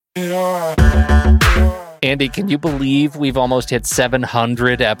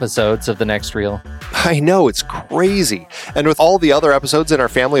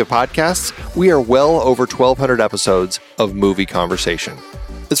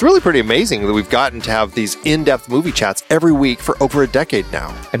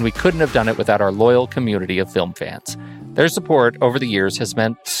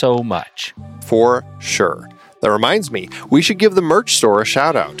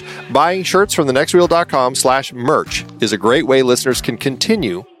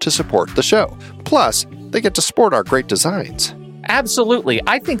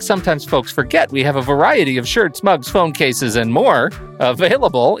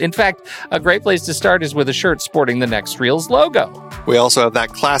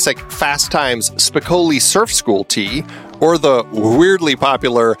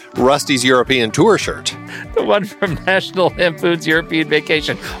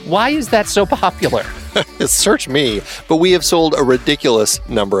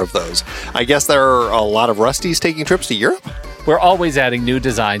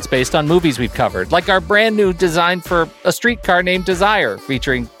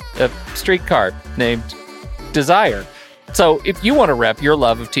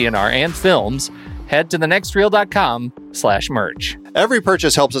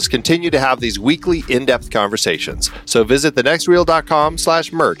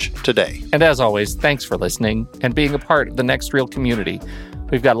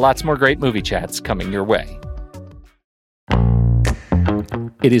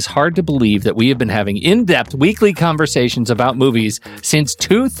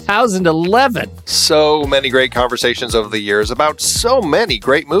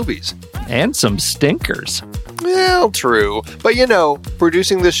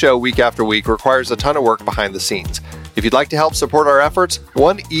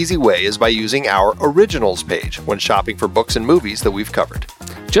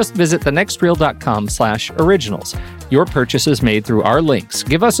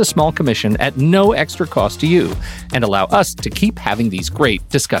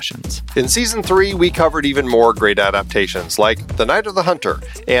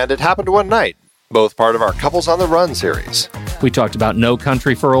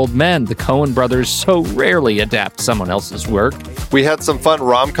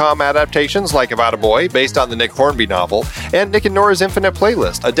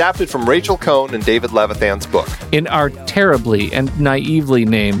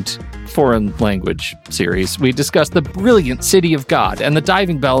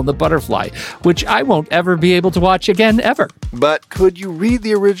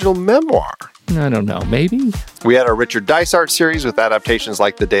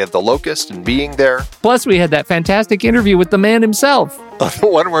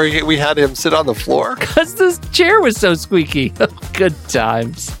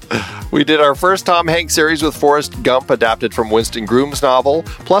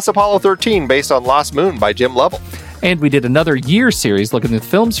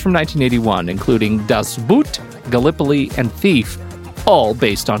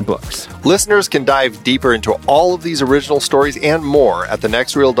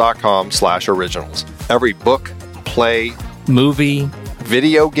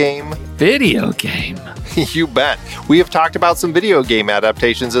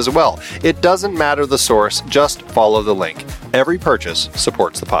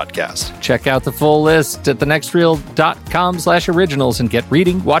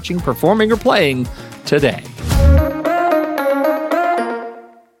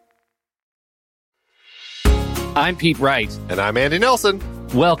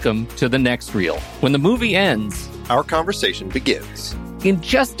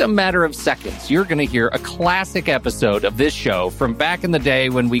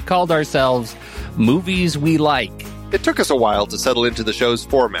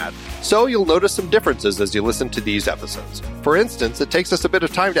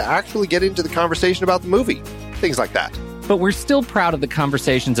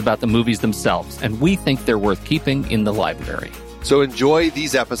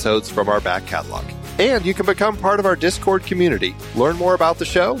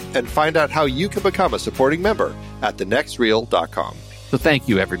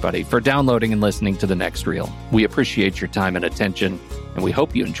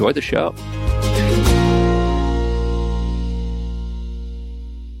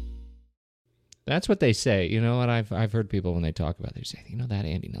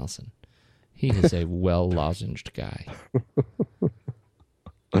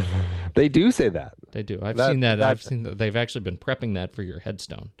They do say that. They do. I've seen that. I've seen that. They've actually been prepping that for your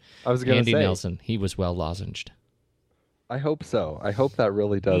headstone. I was going to say. Andy Nelson, he was well lozenged. I hope so. I hope that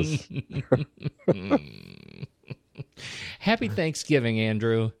really does. Happy Thanksgiving,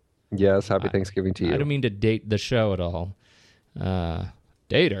 Andrew. Yes, happy Thanksgiving to you. I don't mean to date the show at all.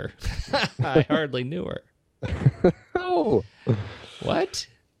 Date her? I hardly knew her. Oh, what?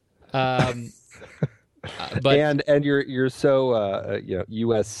 But and you're so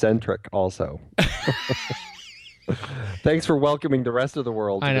U.S. centric also. Thanks for welcoming the rest of the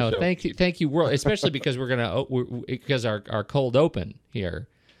world. I know. The show. Thank you, world. Especially because because our cold open here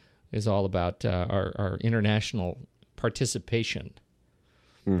is all about our international participation.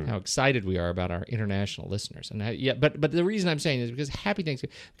 How excited we are about our international listeners, and but the reason I'm saying is because Happy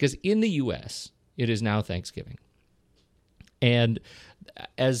Thanksgiving, because in the U.S. it is now Thanksgiving, and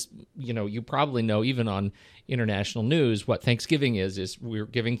as you know, you probably know, even on international news, what Thanksgiving is we're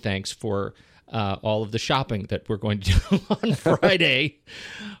giving thanks for all of the shopping that we're going to do on Friday.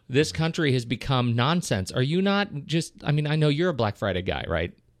 This country has become nonsense. Are you not just? I mean, I know you're a Black Friday guy,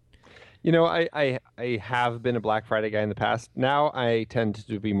 right? You know, I have been a Black Friday guy in the past. Now I tend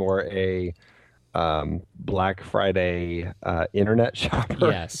to be more a Black Friday internet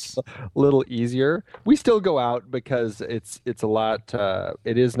shopper. Yes, a little easier. We still go out because it's a lot.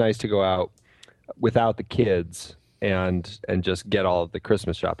 It is nice to go out without the kids and just get all of the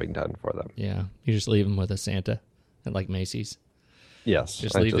Christmas shopping done for them. Yeah, you just leave them with a Santa at like Macy's. Yes,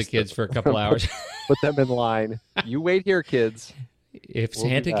 just leave the kids for a couple hours. Put them in line. You wait here, kids. If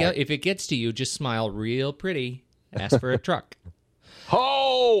if it gets to you, just smile real pretty. Ask for a truck.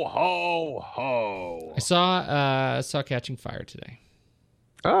 Ho ho ho! I saw Catching Fire today.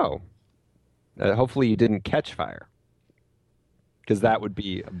 Oh, hopefully you didn't catch fire, because that would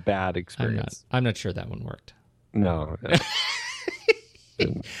be a bad experience. I'm not sure that one worked. No.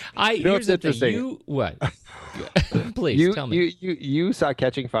 Here's the thing. You what? Please tell me. You saw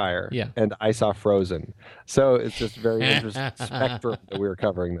Catching Fire, yeah, and I saw Frozen. So it's just very interesting spectrum that we were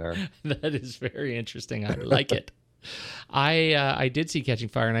covering there. That is very interesting. I like it. I did see Catching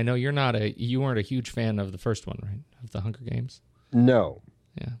Fire, and I know you weren't a huge fan of the first one, right? Of the Hunger Games. No.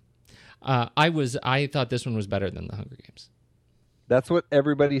 Yeah. I thought this one was better than the Hunger Games. That's what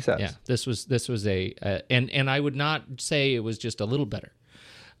everybody says. Yeah. This was and I would not say it was just a little better.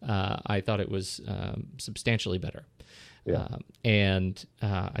 I thought it was substantially better. Yeah. And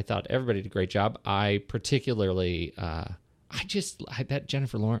I thought everybody did a great job. I particularly, that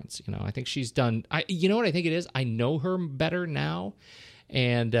Jennifer Lawrence, I think she's done, you know what I think it is? I know her better now,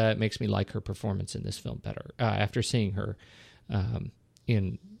 and it makes me like her performance in this film better after seeing her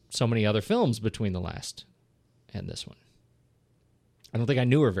in so many other films between the last and this one. I don't think I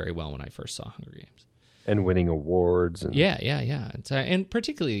knew her very well when I first saw Hunger Games. And winning awards. And... Yeah. And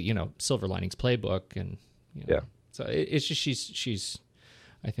particularly, Silver Linings Playbook. And yeah. So it's just she's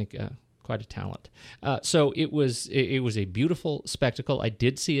I think, quite a talent. So it was a beautiful spectacle. I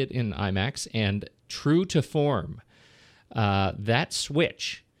did see it in IMAX, and true to form, that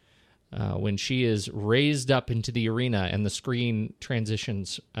switch, when she is raised up into the arena and the screen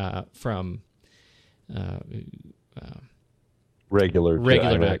transitions from... regular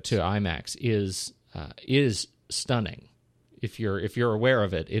back to IMAX is stunning. If you're aware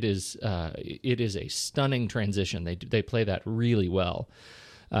of it, it is a stunning transition. They play that really well,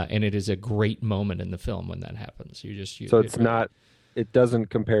 and it is a great moment in the film when that happens. It doesn't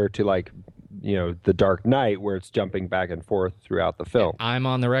compare to The Dark Knight, where it's jumping back and forth throughout the film. I'm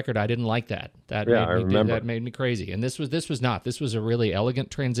on the record. I didn't like that. That made me crazy. And this was not. This was a really elegant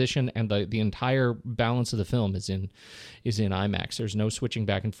transition, and the entire balance of the film is in IMAX. There's no switching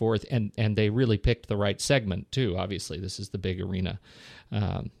back and forth, and they really picked the right segment too. Obviously, this is the big arena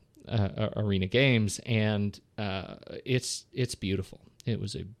games, and it's beautiful. It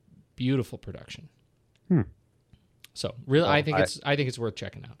was a beautiful production. So really, I think it's worth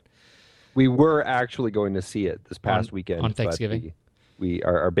checking out. We were actually going to see it this past weekend on Thanksgiving. But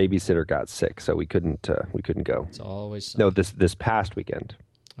our babysitter got sick, so we couldn't go. It's always this past weekend.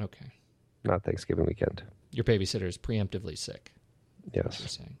 Okay, not Thanksgiving weekend. Your babysitter is preemptively sick. Yes. You're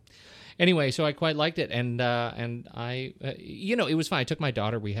saying. Anyway, so I quite liked it, and I it was fine. I took my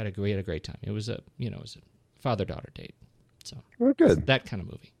daughter. We had a great time. It was a father-daughter date. So good. That kind of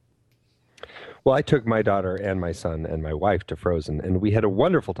movie. Well, I took my daughter and my son and my wife to Frozen, and we had a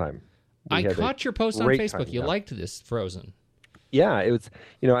wonderful time. I caught your post on Facebook. You liked this Frozen. Yeah, it was.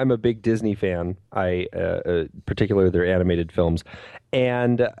 I'm a big Disney fan. I particularly their animated films,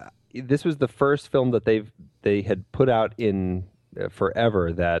 and this was the first film that they had put out in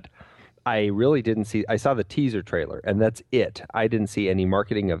forever that I really didn't see. I saw the teaser trailer, and that's it. I didn't see any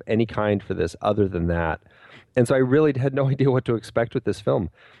marketing of any kind for this other than that, and so I really had no idea what to expect with this film.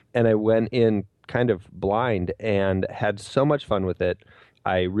 And I went in kind of blind and had so much fun with it.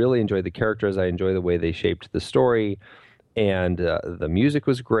 I really enjoyed the characters. I enjoy the way they shaped the story, and the music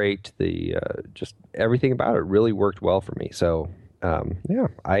was great. The just everything about it really worked well for me. So yeah,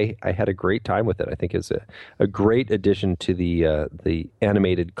 I had a great time with it. I think it's a great addition to the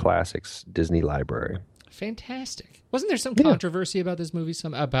animated classics Disney library. Fantastic. Wasn't there some controversy about this movie?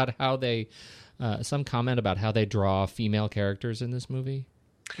 Some comment about how they draw female characters in this movie?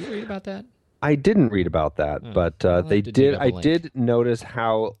 Did you read about that? I didn't read about that, but they did. I did notice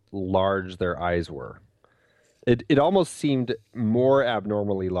how large their eyes were. It almost seemed more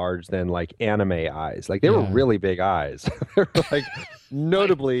abnormally large than like anime eyes. Like they were really big eyes. They were like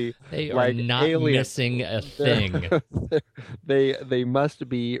notably they are like not alien. Missing a thing. They must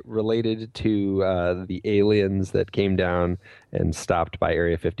be related to the aliens that came down and stopped by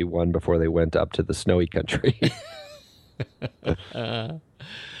Area 51 before they went up to the snowy country.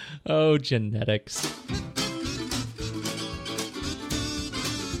 Oh, genetics.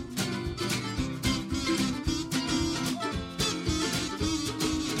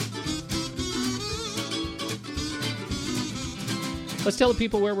 Let's tell the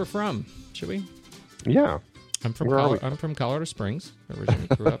people where we're from, should we? Yeah. I'm from Colorado Springs. Originally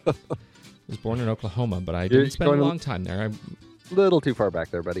grew up. Was born in Oklahoma, but I didn't spend a long time there. A little too far back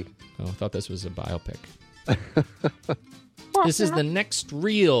there, buddy. Oh, I thought this was a biopic. This is The Next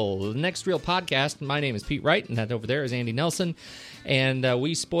Reel podcast. My name is Pete Wright, and that over there is Andy Nelson. And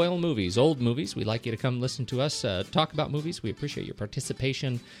we spoil movies, old movies. We'd like you to come listen to us talk about movies. We appreciate your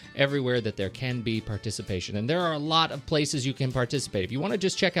participation everywhere that there can be participation. And there are a lot of places you can participate. If you want to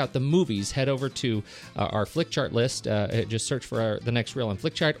just check out the movies, head over to our Flickchart list. Just search for The Next Reel on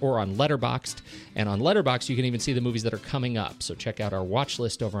Flickchart or on Letterboxd. And on Letterboxd, you can even see the movies that are coming up. So check out our watch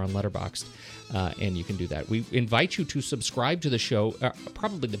list over on Letterboxd, and you can do that. We invite you to subscribe to the show.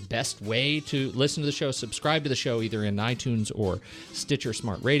 Probably the best way to listen to the show, subscribe to the show either in iTunes or Stitcher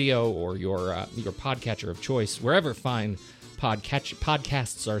Smart Radio or your podcatcher of choice. Wherever fine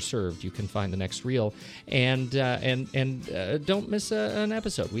podcasts are served, you can find The Next Reel. And don't miss an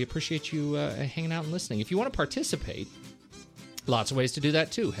episode. We appreciate you hanging out and listening. If you want to participate, lots of ways to do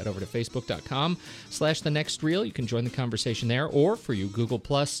that, too. Head over to facebook.com/The Next Reel. You can join the conversation there. Or for you Google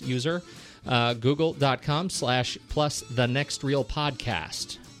Plus user, google.com/+The Next Reel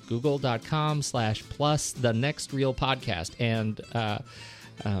podcast. google.com/+ The Next Reel podcast. And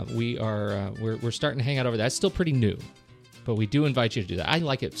we're starting to hang out over there. It's still pretty new, but we do invite you to do that. I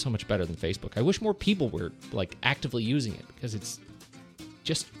like it so much better than Facebook. I wish more people were like actively using it because it's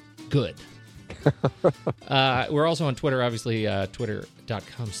just good. We're also on Twitter, obviously,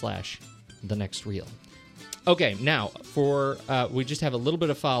 twitter.com/The Next Reel. Okay, now for we just have a little bit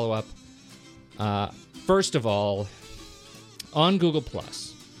of follow-up. First of all, on Google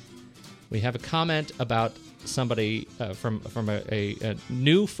Plus, we have a comment about somebody from a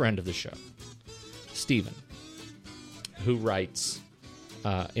new friend of the show, Stephen, who writes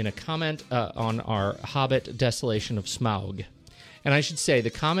in a comment on our Hobbit Desolation of Smaug. And I should say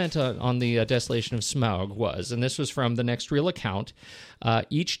the comment on the Desolation of Smaug was, and this was from the Next Reel account,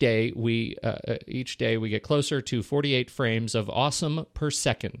 each day we get closer to 48 frames of awesome per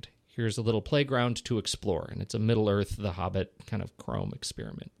second. Here's a little playground to explore. And it's a Middle-earth, The Hobbit kind of Chrome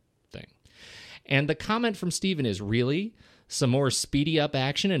experiment thing. And the comment from Steven is, really? Some more speedy-up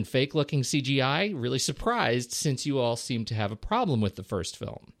action and fake-looking CGI? Really surprised, since you all seem to have a problem with the first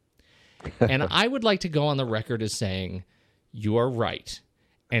film. And I would like to go on the record as saying, you are right.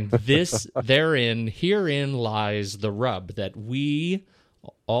 And herein lies the rub, that we,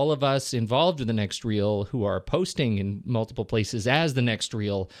 all of us involved in The Next Reel, who are posting in multiple places as The Next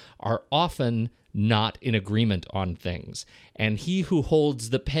Reel, are often not in agreement on things. And he who holds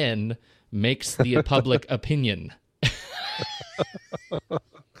the pen makes the public opinion.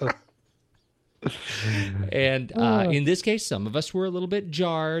 And in this case, some of us were a little bit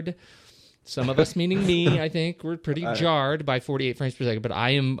jarred. Some of us, meaning me, I think, were pretty jarred by 48 frames per second. But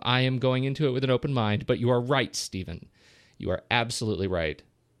I am going into it with an open mind. But you are right, Stephen. You are absolutely right.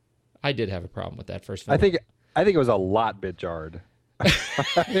 I did have a problem with that first film. I think it was a lot bit jarred.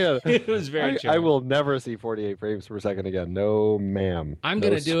 It was very jarred. I will never see 48 frames per second again. No, ma'am. I'm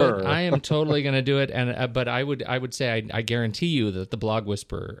going to do it. I am totally going to do it. And but I would say I guarantee you that the blog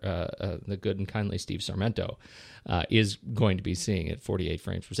whisperer, the good and kindly Steve Sarmento, is going to be seeing it 48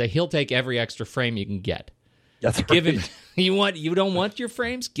 frames per second. He'll take every extra frame you can get. That's right. Give him. You don't want your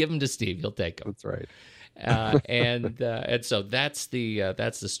frames? Give them to Steve. He'll take them. That's right. And so that's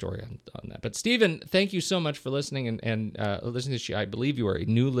the story on that. But Stephen, thank you so much for listening and listening to this. I believe you are a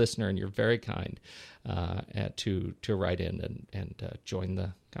new listener, and you're very kind to write in and join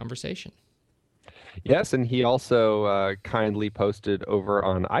the conversation. Yes, and he also kindly posted over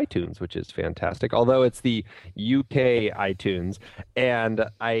on iTunes, which is fantastic. Although it's the UK iTunes, and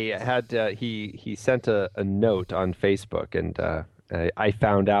I had he sent a note on Facebook, and I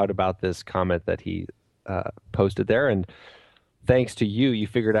found out about this comment that he posted there, and thanks to you, you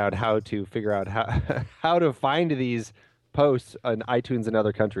figured out how to how to find these posts on iTunes in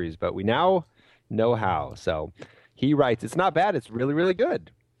other countries. But we now know how. So he writes, "It's not bad. It's really, really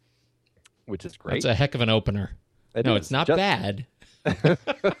good." Which is great. It's a heck of an opener. It's not bad.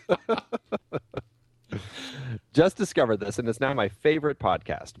 Just discovered this, and it's now my favorite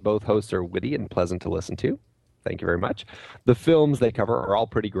podcast. Both hosts are witty and pleasant to listen to. Thank you very much. The films they cover are all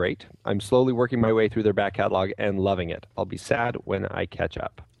pretty great. I'm slowly working my way through their back catalog and loving it. I'll be sad when I catch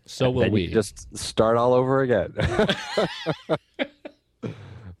up. So will we. Just start all over again.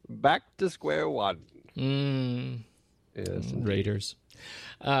 Back to square one. Yes, Raiders.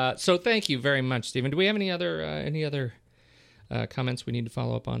 So thank you very much, Stephen. Do we have any other comments we need to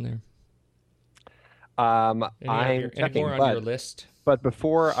follow up on there? I'm checking, more on your list? But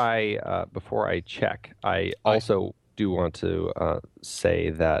before I check, I also do want to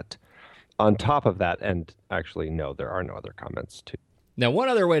say that on top of that, and actually, no, there are no other comments too. Now, one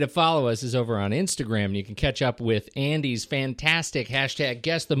other way to follow us is over on Instagram. You can catch up with Andy's fantastic hashtag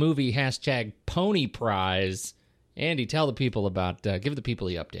Guess the Movie, hashtag Pony Prize. Andy, tell the people about, give the people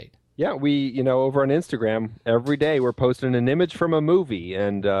the update. Yeah, we, over on Instagram, every day we're posting an image from a movie,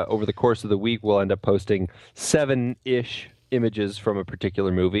 and over the course of the week, we'll end up posting 7-ish images from a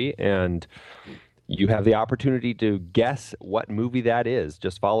particular movie, and you have the opportunity to guess what movie that is.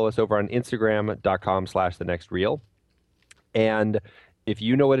 Just follow us over on Instagram.com/thenextreel, and if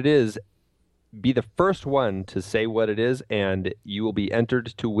you know what it is, be the first one to say what it is, and you will be entered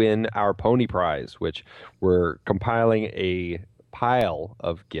to win our Pony Prize, which we're compiling a pile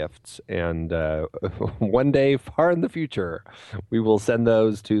of gifts, and one day far in the future, we will send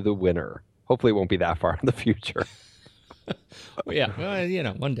those to the winner. Hopefully it won't be that far in the future. Well, yeah,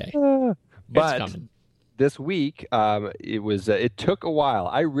 one day. But it's coming. This week, it took a while.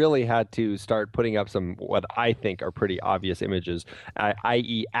 I really had to start putting up some what I think are pretty obvious images,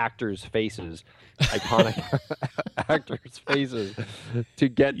 i.e. actors' faces, iconic actors' faces, to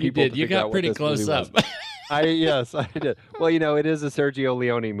get people to figure out what this movie was. You got pretty close up. Yes, I did. Well, it is a Sergio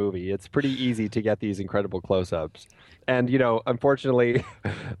Leone movie. It's pretty easy to get these incredible close-ups. And, unfortunately,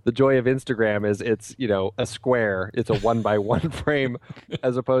 the joy of Instagram is it's, a square. It's a 1x1 frame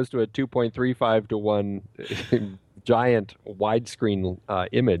as opposed to a 2.35 to 1 giant widescreen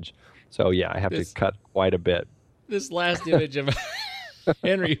image. So, yeah, I have to cut quite a bit. This last image of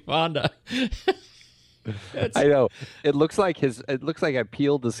Henry Fonda. I know. It looks like I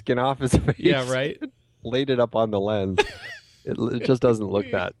peeled the skin off his face. Yeah, right? Laid it up on the lens. It just doesn't look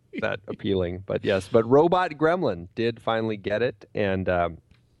that appealing. But yes, Robot Gremlin did finally get it. And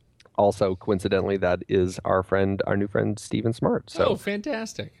also, coincidentally, that is our new friend, Stephen Smart. So,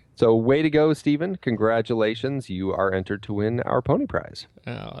 fantastic. So way to go, Stephen. Congratulations. You are entered to win our Pony Prize.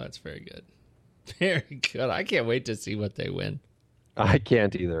 Oh, that's very good. Very good. I can't wait to see what they win. I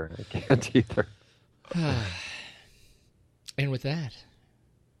can't either. And with that,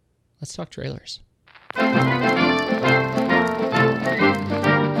 let's talk trailers.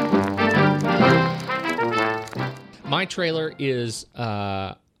 My trailer is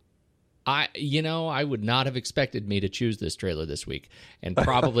I would not have expected me to choose this trailer this week, and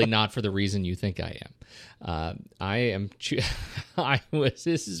probably not for the reason you think I am.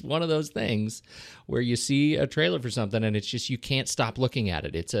 This is one of those things where you see a trailer for something and it's just you can't stop looking at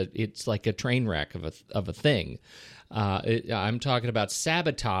it. It's like a train wreck of a thing. I'm talking about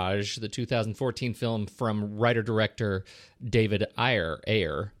Sabotage, the 2014 film from writer-director David Ayer.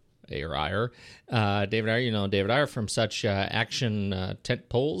 David Ayer, David Ayer from such action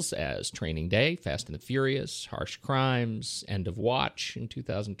tentpoles as Training Day, Fast and the Furious, Harsh Crimes, End of Watch in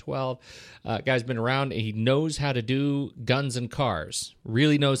 2012. Guy's been around. He knows how to do guns and cars.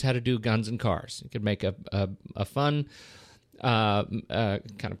 Really knows how to do guns and cars. He could make a fun kind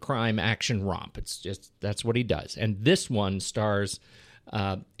of crime action romp. It's just that's what he does. And this one stars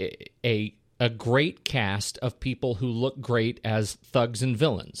a great cast of people who look great as thugs and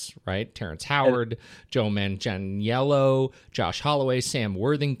villains, right? Terrence Howard, Joe Manganiello, Josh Holloway, Sam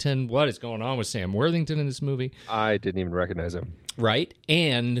Worthington. What is going on with Sam Worthington in this movie? I didn't even recognize him. Right?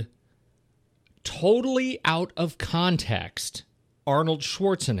 And totally out of context, Arnold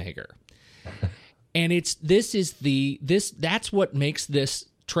Schwarzenegger. And that's what makes this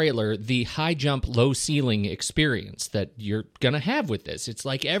trailer the high jump, low ceiling experience that you're going to have with this. It's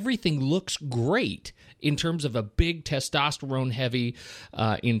like everything looks great in terms of a big testosterone heavy,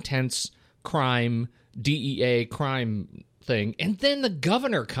 intense crime, DEA crime thing. And then the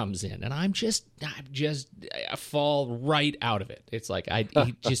governor comes in and I fall right out of it. It's like,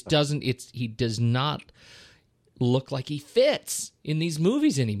 he just doesn't, he does not look like he fits in these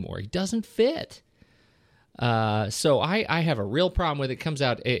movies anymore. He doesn't fit. So I have a real problem with it. It comes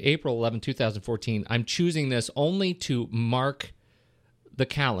out April 11, 2014. I'm choosing this only to mark the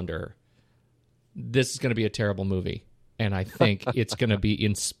calendar. This is going to be a terrible movie, and I think it's going to be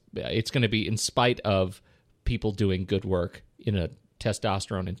in spite of people doing good work in a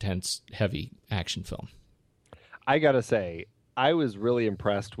testosterone intense heavy action film. I gotta say, I was really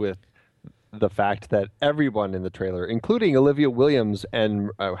impressed with the fact that everyone in the trailer, including Olivia Williams and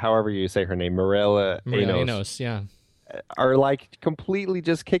however you say her name, Maria Enos, yeah, are like completely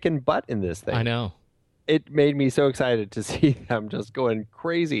just kicking butt in this thing. I know. It made me so excited to see them just going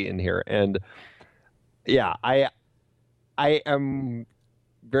crazy in here. And yeah, I am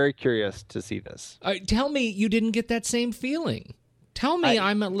very curious to see this. Tell me you didn't get that same feeling. Tell me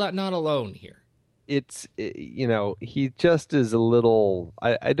I'm not alone here. He just is a little,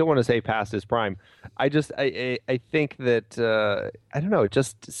 I don't want to say past his prime. I think that, I don't know, it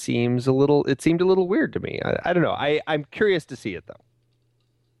seemed a little weird to me. I don't know. I'm curious to see it though.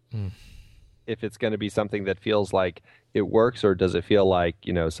 If it's going to be something that feels like it works, or does it feel like,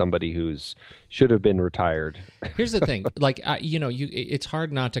 somebody who's should have been retired? Here's the thing. Like, it's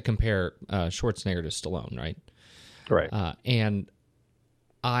hard not to compare Schwarzenegger to Stallone, right? Right. And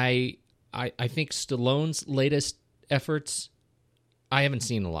I think Stallone's latest efforts, I haven't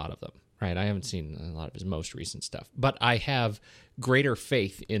seen a lot of them, right? I haven't seen a lot of his most recent stuff, but I have greater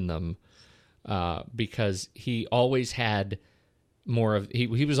faith in them because he always had more of, he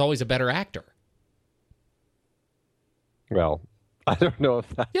was always a better actor. Well, I don't know if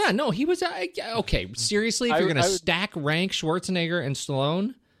that. Yeah, no, he was, okay, seriously, if you're going to stack rank Schwarzenegger and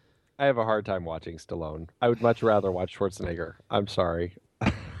Stallone. I have a hard time watching Stallone. I would much rather watch Schwarzenegger. I'm sorry.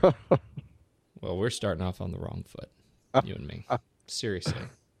 Well, we're starting off on the wrong foot, you and me. Seriously.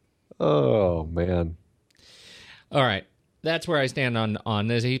 Oh, man. All right. That's where I stand on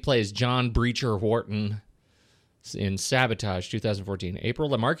this. He plays John Breacher Wharton in Sabotage 2014.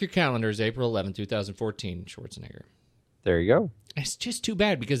 Mark your calendars, April 11, 2014, Schwarzenegger. There you go. It's just too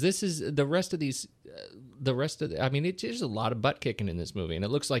bad because this is the rest of these, I mean, there's a lot of butt kicking in this movie, and it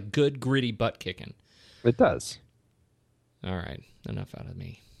looks like good, gritty butt kicking. It does. All right. Enough out of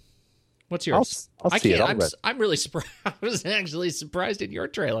me. What's yours? I'll see it. I'm really surprised. I was actually surprised at your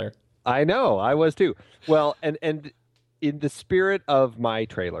trailer. I know. I was too. Well, and in the spirit of my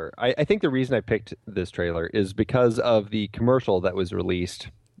trailer, I think the reason I picked this trailer is because of the commercial that was released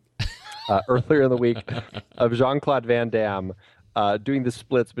earlier in the week of Jean-Claude Van Damme doing the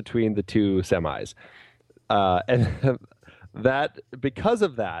splits between the two semis. And that because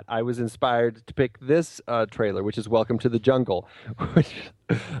of that, I was inspired to pick this trailer, which is Welcome to the Jungle, which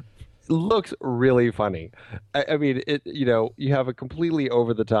looks really funny. I mean, you have a completely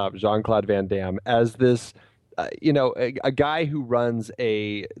over-the-top Jean-Claude Van Damme as this, a guy who runs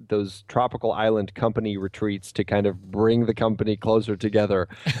those tropical island company retreats to kind of bring the company closer together.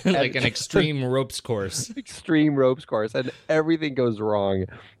 Like an extreme ropes course. Extreme ropes course, and everything goes wrong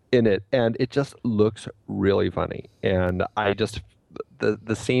in it, and it just looks really funny. And I just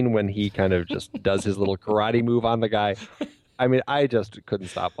the scene when he kind of just does his little karate move on the guy, I mean, I just couldn't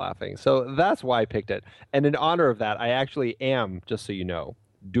stop laughing. So that's why I picked it. And in honor of that, I actually am, just so you know,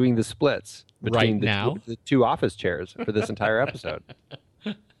 doing the splits between the two office chairs for this entire episode.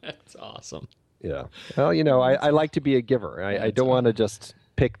 That's awesome. Yeah. Well, I like to be a giver. I don't want to just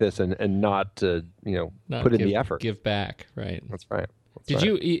pick this and not put in the effort. Give back, right? That's right.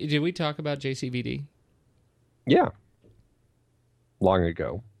 Did we talk about JCVD? Yeah. Long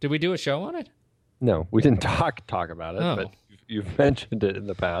ago. Did we do a show on it? No, we didn't talk about it, but you've mentioned it in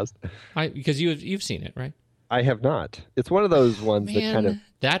the past. Because you've seen it, right? I have not. It's one of those ones that kind of...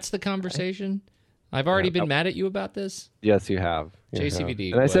 That's the conversation? I've already been mad at you about this? Yes, you have.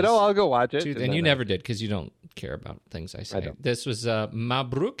 JCVD. And I said, I'll go watch it. And you never did because you don't care about things I say. I don't. This was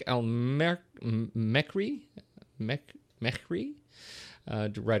Mabrouk El-Mechri,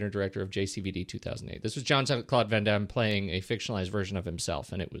 writer and director of JCVD 2008. This was Jean-Claude Van Damme playing a fictionalized version of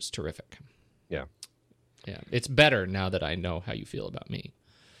himself, and it was terrific. Yeah. Yeah. It's better now that I know how you feel about me.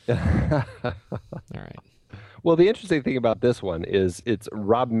 All right. Well, the interesting thing about this one is it's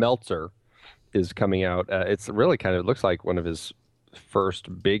Rob Meltzer is coming out. It's really kind of looks like one of his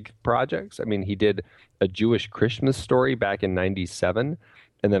first big projects. I mean, he did A Jewish Christmas Story back in '97,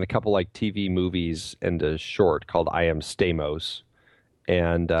 and then a couple like TV movies and a short called I Am Stamos,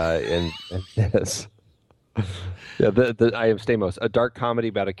 and this. Yeah, the I Am Stamos, a dark comedy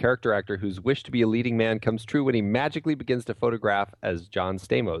about a character actor whose wish to be a leading man comes true when he magically begins to photograph as John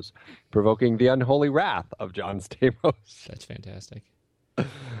Stamos, provoking the unholy wrath of John Stamos. That's fantastic.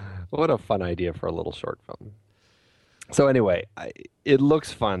 What a fun idea for a little short film. So anyway, it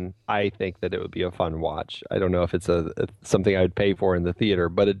looks fun. I think that it would be a fun watch. I don't know if it's something I would pay for in the theater,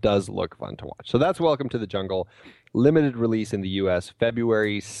 but it does look fun to watch. So that's Welcome to the Jungle, limited release in the U.S.,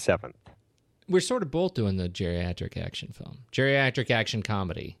 February 7th. We're sort of both doing the geriatric action film, geriatric action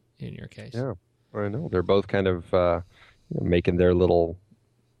comedy in your case. Yeah, I know. They're both kind of making their little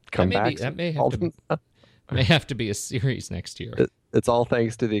comebacks. That may have to be a series next year. It's all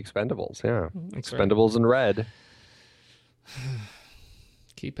thanks to the Expendables. Yeah, That's Expendables in red.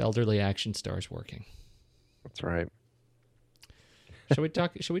 Keep elderly action stars working. That's right. Shall we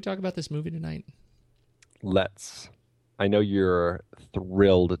talk about this movie tonight? Let's. I know you're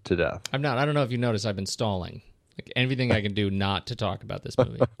thrilled to death. I'm not. I don't know if you noticed I've been stalling. Like everything I can do not to talk about this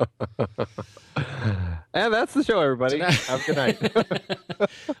movie. And that's the show, everybody. Have a good night.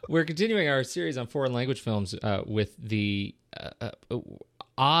 We're continuing our series on foreign language films with the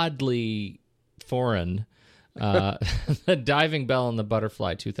oddly foreign The Diving Bell and the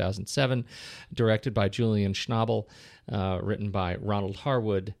Butterfly, 2007, directed by Julian Schnabel, written by Ronald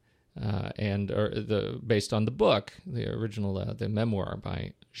Harwood, and based on the book, the original, the memoir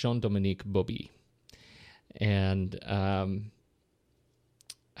by Jean-Dominique Bobby. And all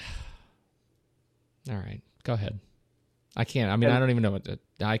right, go ahead. I can't. I mean, I don't even know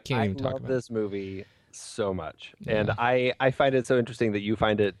I can't even talk about this movie so much, and I find it so interesting that you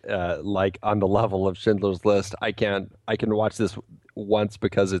find it like on the level of Schindler's List. I can watch this once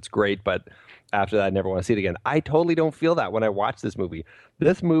because it's great, but after that, I never want to see it again. I totally don't feel that when I watch this movie.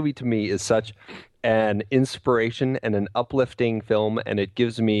 This movie to me is such an inspiration and an uplifting film, and it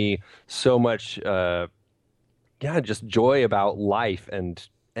gives me so much, just joy about life and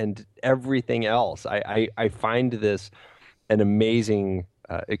everything else. I find this an amazing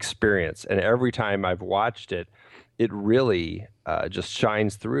experience, and every time I've watched it, it really just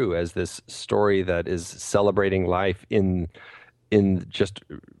shines through as this story that is celebrating life in just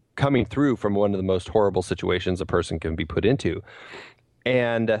coming through from one of the most horrible situations a person can be put into.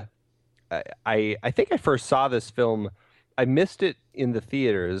 And I think I first saw this film, I missed it in the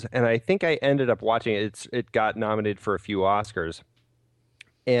theaters, and I think I ended up watching it. It got nominated for a few Oscars.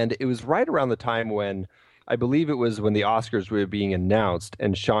 And it was right around the time when, I believe it was when the Oscars were being announced,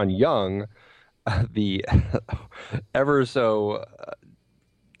 and Sean Young, the ever so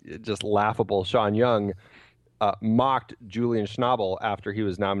just laughable Sean Young, mocked Julian Schnabel after he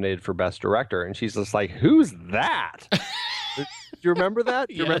was nominated for Best Director, and she's just like, "Who's that?" Do you remember that?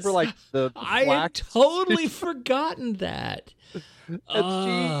 Do you remember like the I had totally forgotten that.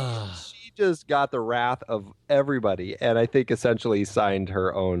 And she just got the wrath of everybody, and I think essentially signed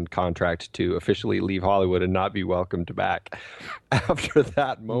her own contract to officially leave Hollywood and not be welcomed back after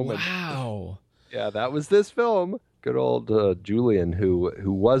that moment. Wow. Yeah, that was this film. Good old Julian, who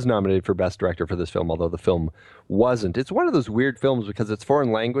was nominated for Best Director for this film, although the film wasn't. It's one of those weird films because it's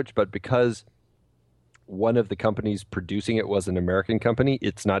foreign language, but because one of the companies producing it was an American company,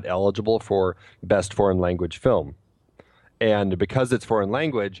 it's not eligible for Best Foreign Language Film. And because it's foreign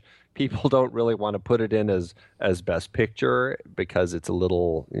language, people don't really want to put it in as Best Picture because it's a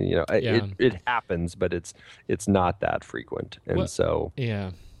little, it happens, but it's not that frequent. And yeah.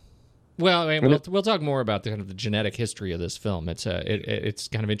 Well, I mean, we'll talk more about the kind of the genetic history of this film. It's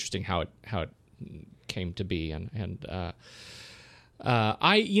kind of interesting how it came to be, and I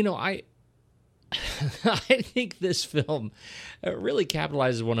think this film really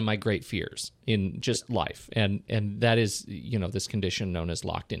capitalizes one of my great fears in just life, and that is this condition known as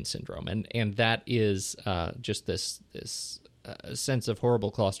locked-in syndrome, and that is just this sense of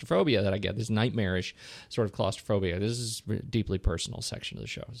horrible claustrophobia that I get, this nightmarish sort of claustrophobia. This is a deeply personal section of the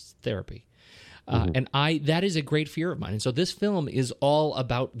show. It's therapy. And that is a great fear of mine. And so this film is all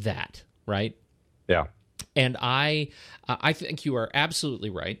about that, right? Yeah. And I think you are absolutely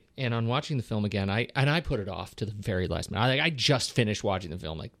right. And on watching the film again, I put it off to the very last minute. I just finished watching the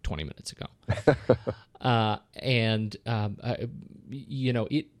film like 20 minutes ago.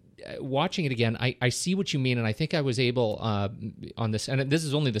 Watching it again, I see what you mean, and I think I was able on this, and this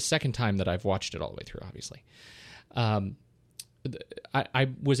is only the second time that I've watched it all the way through, obviously. I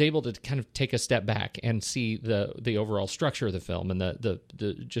was able to kind of take a step back and see the overall structure of the film and the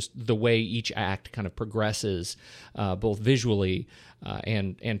just the way each act kind of progresses, both visually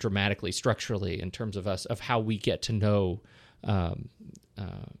and dramatically, structurally, in terms of how we get to know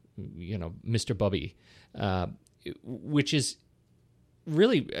Mr. Bubby, which is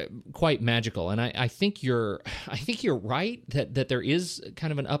really quite magical. And I think you're right that there is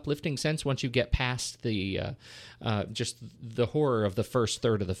kind of an uplifting sense once you get past the just the horror of the first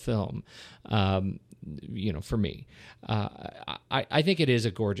third of the film. For me, I think it is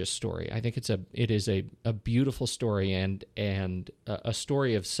a gorgeous story. I think it is a beautiful story and a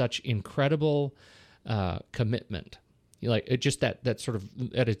story of such incredible commitment. Like it just that sort of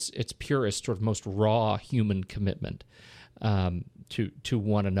at its purest, sort of most raw human commitment to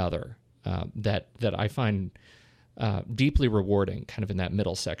one another that I find deeply rewarding, kind of in that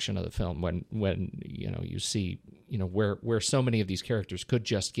middle section of the film when you see where so many of these characters could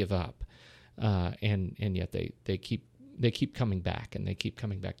just give up, and yet they keep coming back, and they keep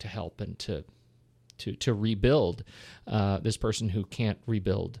coming back to help and to rebuild this person who can't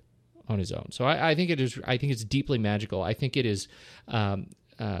rebuild on his own. So I think it is. I think it's deeply magical. I think it is.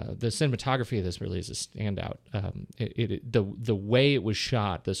 The cinematography of this really is a standout. The way it was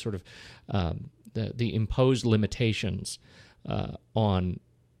shot, the sort of the imposed limitations on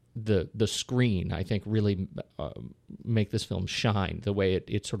the screen, I think really make this film shine. The way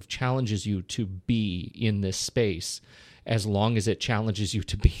it sort of challenges you to be in this space, as long as it challenges you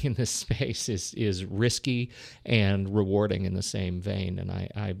to be in this space, is risky and rewarding in the same vein. And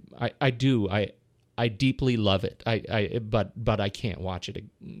I deeply love it. But I can't watch it,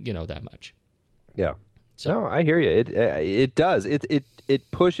 that much. Yeah. So no, I hear you. It does.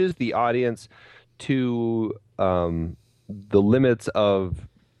 It pushes the audience to the limits of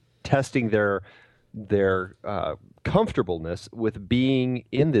testing their comfortableness with being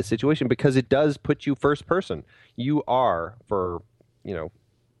in this situation, because it does put you first person. You are, for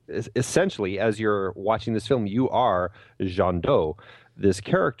essentially, as you're watching this film, you are Jean Do, this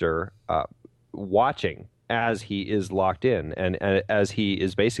character, watching as he is locked in, and as he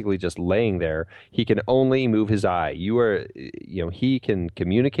is basically just laying there. He can only move his eye. He can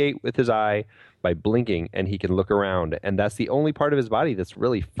communicate with his eye by blinking, and he can look around, and that's the only part of his body that's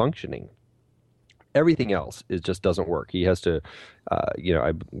really functioning. Everything else just doesn't work. He has to, he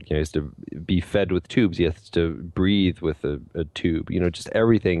has to be fed with tubes. He has to breathe with a tube. Just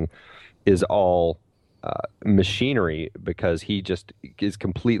everything is all machinery, because he just is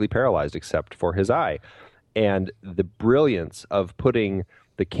completely paralyzed except for his eye. And the brilliance of putting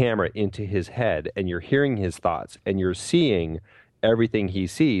the camera into his head, and you're hearing his thoughts, and you're seeing everything he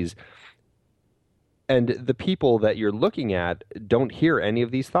sees, and the people that you're looking at don't hear any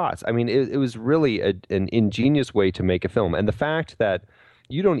of these thoughts. I mean, it was really an ingenious way to make a film. And the fact that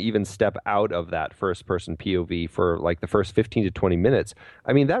you don't even step out of that first-person POV for like the first 15 to 20 minutes,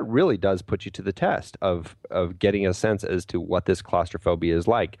 I mean, that really does put you to the test of getting a sense as to what this claustrophobia is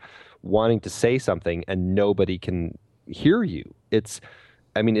like, wanting to say something and nobody can hear you. It's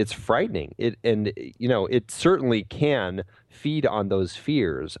frightening. It certainly can feed on those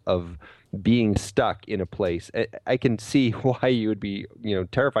fears of being stuck in a place. I can see why you would be,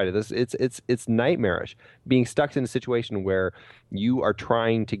 terrified of this. It's nightmarish, being stuck in a situation where you are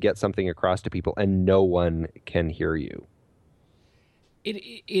trying to get something across to people and no one can hear you.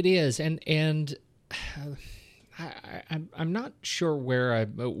 It is, and I'm not sure where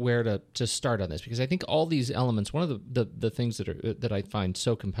to start on this, because I think all these elements. One of the things that I find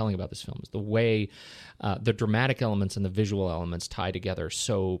so compelling about this film is the way the dramatic elements and the visual elements tie together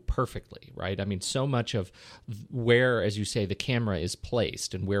so perfectly, right? I mean, so much of where, as you say, the camera is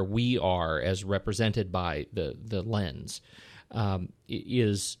placed and where we are as represented by the lens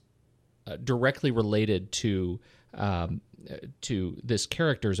is directly related to this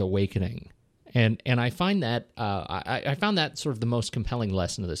character's awakening. And I find that I found that sort of the most compelling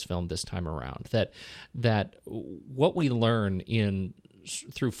lesson of this film this time around. That what we learn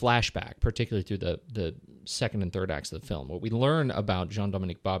through flashback, particularly through the second and third acts of the film, what we learn about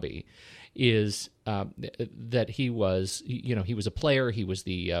Jean-Dominique Bauby is that he was a player. He was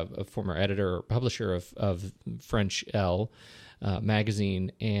the a former editor or publisher of French Elle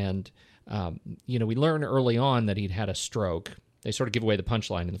magazine, and we learn early on that he'd had a stroke. They sort of give away the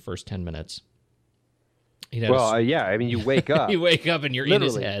punchline in the first 10 minutes. Yeah. I mean, you wake up. You wake up and you're literally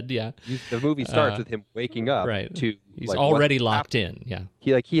in his head. Yeah. The movie starts with him waking up. Right. He's like, already locked in. Yeah.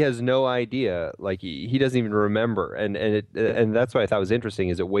 He has no idea. Like he doesn't even remember. And that's what I thought was interesting,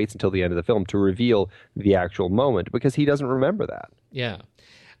 is it waits until the end of the film to reveal the actual moment, because he doesn't remember that. Yeah.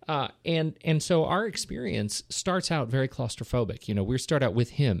 And so our experience starts out very claustrophobic. We start out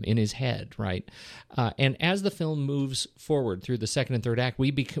with him in his head, right? And as the film moves forward through the second and third act,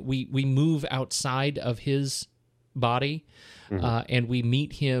 we move outside of his body. And we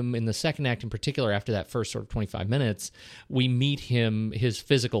meet him in the second act in particular. After that first sort of 25 minutes, we meet him, his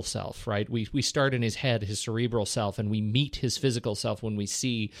physical self, right? We start in his head, his cerebral self, and we meet his physical self when we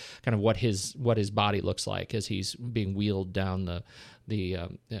see kind of what his body looks like as he's being wheeled down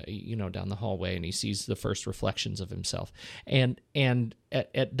down the hallway, and he sees the first reflections of himself. And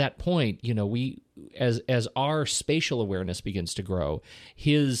at that point, we as our spatial awareness begins to grow,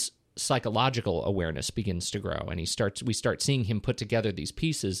 his psychological awareness begins to grow, and we start seeing him put together these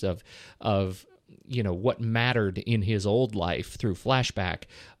pieces of what mattered in his old life through flashback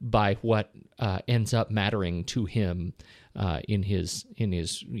by what ends up mattering to him in his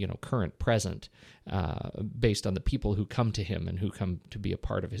current present, based on the people who come to him and who come to be a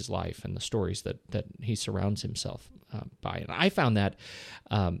part of his life and the stories that he surrounds himself by. And I found that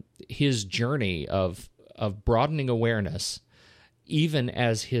his journey of broadening awareness, even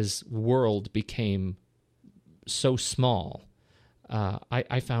as his world became so small,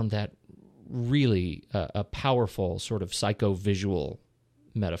 I found that really a powerful sort of psycho-visual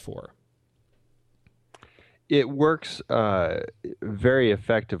metaphor. It works very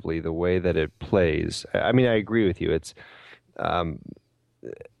effectively the way that it plays. I mean, I agree with you. It's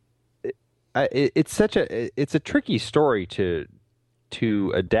a tricky story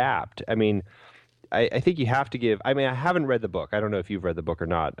to adapt. I mean, I think you have to give. I mean, I haven't read the book. I don't know if you've read the book or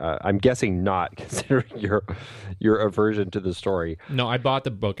not. I'm guessing not, considering your aversion to the story. No, I bought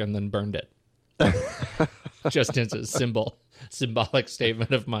the book and then burned it, just as a symbolic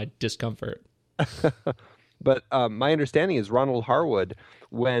statement of my discomfort. But my understanding is Ronald Harwood,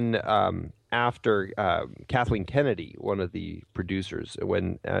 when after Kathleen Kennedy, one of the producers,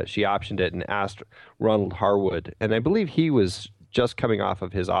 when she optioned it and asked Ronald Harwood, and I believe he was just coming off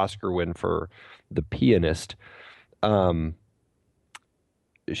of his Oscar win for The Pianist,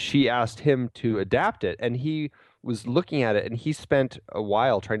 she asked him to adapt it, and he was looking at it, and he spent a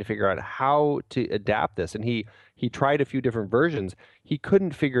while trying to figure out how to adapt this, and he tried a few different versions. He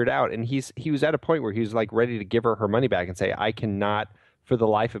couldn't figure it out, and he was at a point where he was like ready to give her money back and say, I cannot for the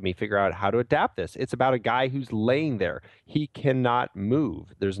life of me figure out how to adapt this. It's about a guy who's laying there. He cannot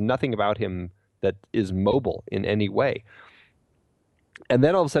move. There's nothing about him that is mobile in any way. And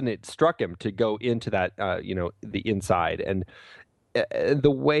then all of a sudden it struck him to go into that, the inside, and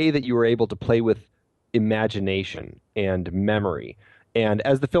the way that you were able to play with imagination and memory. And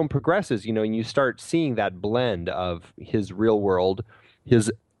as the film progresses, and you start seeing that blend of his real world,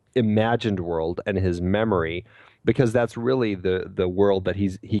 his imagined world, and his memory, because that's really the world that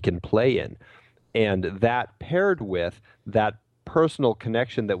he can play in. And that paired with that personal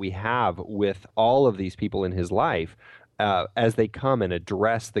connection that we have with all of these people in his life, as they come and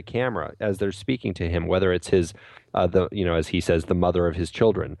address the camera as they're speaking to him, whether it's his, as he says, the mother of his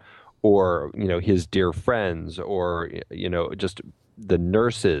children, or his dear friends, or just the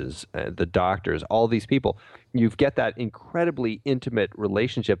nurses, the doctors, all these people, you get that incredibly intimate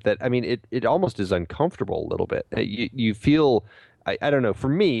relationship that, I mean, it almost is uncomfortable a little bit. You feel, I don't know, for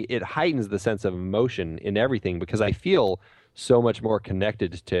me, it heightens the sense of emotion in everything, because I feel so much more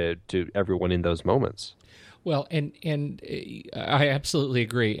connected to everyone in those moments. Well, and I absolutely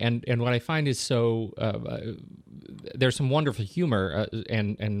agree. And what I find is so there's some wonderful humor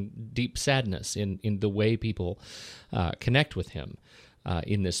and deep sadness in the way people connect with him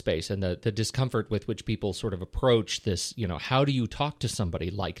in this space, and the discomfort with which people sort of approach this. How do you talk to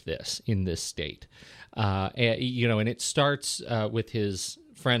somebody like this in this state? And it starts with his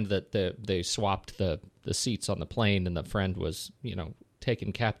friend that they swapped the seats on the plane, and the friend was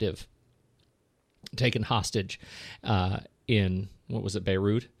taken hostage in, what was it,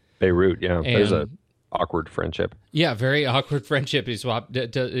 Beirut? Beirut, yeah. There's a awkward friendship. Yeah, very awkward friendship. He swapped,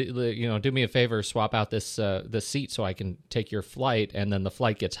 do me a favor, swap out this seat so I can take your flight, and then the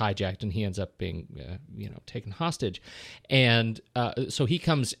flight gets hijacked, and he ends up being, taken hostage. And so he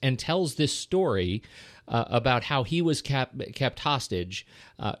comes and tells this story about how he was kept hostage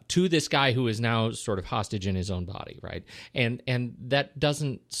to this guy who is now sort of hostage in his own body, right? And that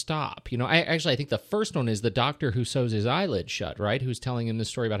doesn't stop. I think the first one is the doctor who sews his eyelids shut, right? Who's telling him this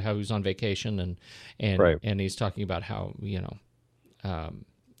story about how he was on vacation, and right. and he's talking about how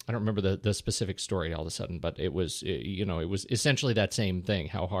I don't remember the specific story all of a sudden, but it was essentially that same thing,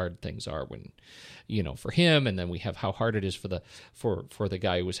 how hard things are when, for him, and then we have how hard it is for the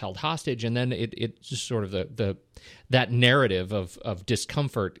guy who was held hostage, and then it just sort of that narrative of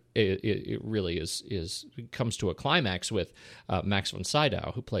discomfort, it really comes to a climax with Max von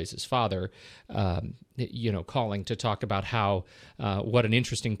Sydow, who plays his father, calling to talk about how what an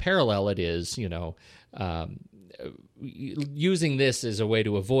interesting parallel it is, using this as a way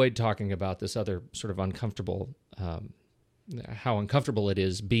to avoid talking about this other sort of uncomfortable, how uncomfortable it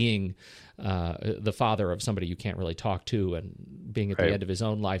is being the father of somebody you can't really talk to and being at the end of his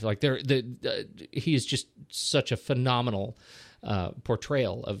own life. Like he is just such a phenomenal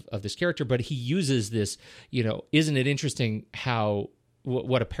portrayal of this character, but he uses this, isn't it interesting how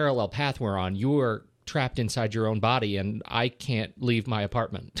what a parallel path we're on? You're trapped inside your own body, and I can't leave my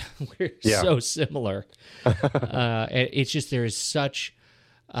apartment. We're so similar. It's just there is such,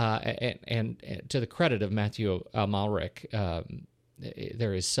 and to the credit of Matthew Amalric,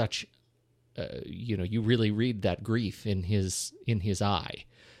 there is such, you really read that grief in his eye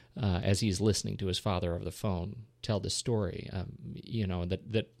as he's listening to his father over the phone tell the story.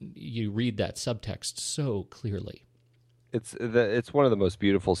 That you read that subtext so clearly. It's one of the most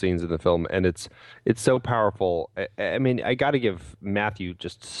beautiful scenes in the film, and it's so powerful. I mean, I got to give Matthew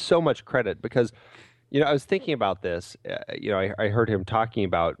just so much credit because, I was thinking about this. I heard him talking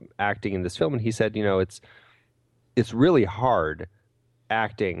about acting in this film, and he said, it's really hard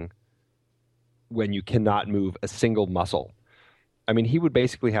acting when you cannot move a single muscle. I mean, he would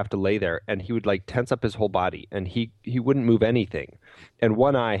basically have to lay there, and he would tense up his whole body, and he wouldn't move anything. And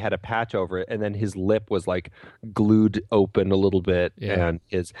one eye had a patch over it, and then his lip was glued open a little bit, and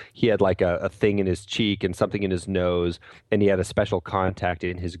he had a thing in his cheek and something in his nose, and he had a special contact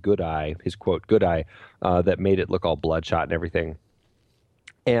in his good eye, his quote good eye, that made it look all bloodshot and everything.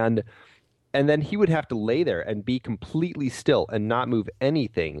 And then he would have to lay there and be completely still and not move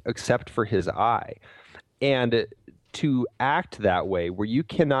anything except for his eye. And to act that way where you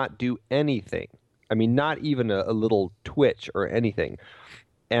cannot do anything, I mean, not even a little twitch or anything,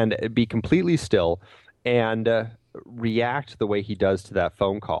 and be completely still and react the way he does to that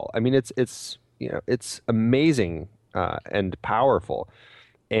phone call. I mean, it's amazing and powerful,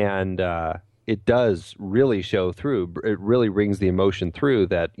 and it does really show through. It really rings the emotion through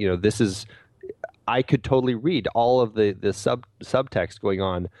that, this is, I could totally read all of the subtext going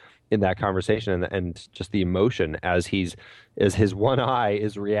on in that conversation and just the emotion as his one eye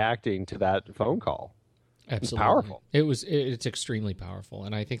is reacting to that phone call. Absolutely. It's powerful. It's extremely powerful.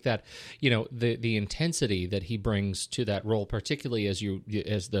 And I think that, the intensity that he brings to that role, particularly as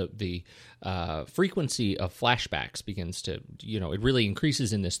the frequency of flashbacks begins to, it really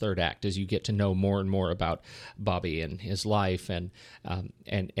increases in this third act as you get to know more and more about Bobby and his life, and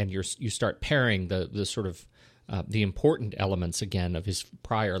you start pairing the sort of the important elements again of his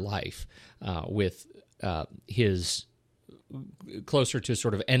prior life with his closer to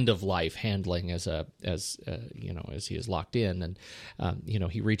sort of end of life handling as he is locked in, and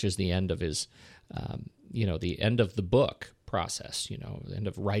he reaches the end of his the end of the book process, the end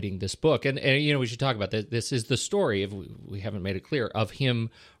of writing this book, and we should talk about that. This is the story, if we haven't made it clear, of him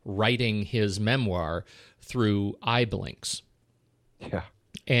writing his memoir through eye blinks. Yeah.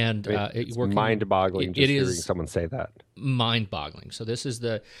 And it's mind-boggling just hearing someone say that. Mind-boggling. So this is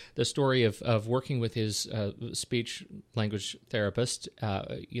the story of working with his speech language therapist,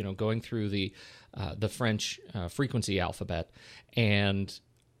 going through the French frequency alphabet and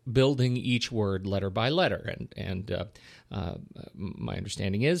building each word letter by letter. And my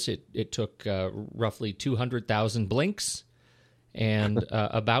understanding is it took roughly 200,000 blinks and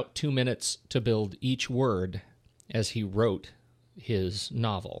about 2 minutes to build each word as he wrote his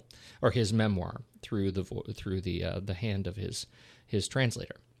novel or his memoir through the hand of his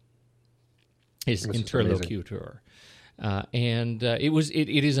translator, his interlocutor, and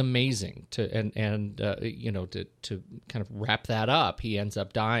it is amazing to kind of wrap that up. He ends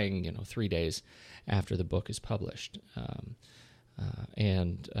up dying 3 days after the book is published,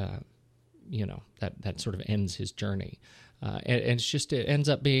 that sort of ends his journey. And it's just, it ends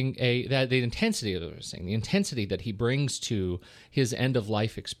up being the intensity of what I was saying, the intensity that he brings to his end of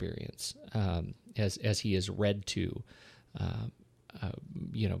life experience, as he is read to,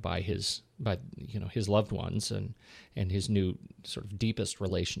 by his loved ones and his new sort of deepest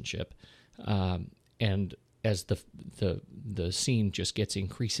relationship, and as the scene just gets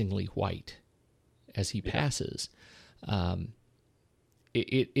increasingly white as he passes,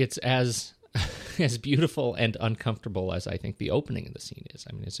 it's as as beautiful and uncomfortable as I think the opening of the scene is.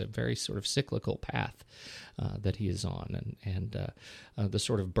 I mean, it's a very sort of cyclical path that he is on, and the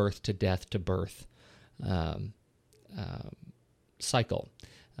sort of birth to death to birth cycle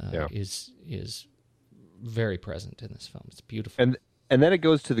is very present in this film. It's beautiful. And then it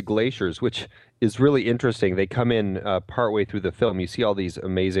goes to the glaciers, which is really interesting. They come in partway through the film. You see all these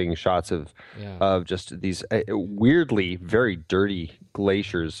amazing shots of just these weirdly very dirty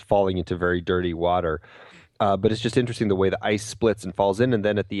glaciers falling into very dirty water. But it's just interesting the way the ice splits and falls in, and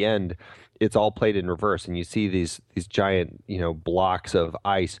then at the end, it's all played in reverse, and you see these giant blocks of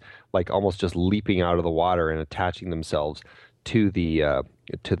ice like almost just leaping out of the water and attaching themselves to the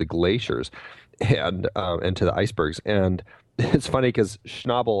glaciers and to the icebergs. And it's funny because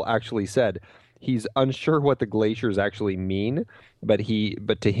Schnabel actually said he's unsure what the glaciers actually mean, but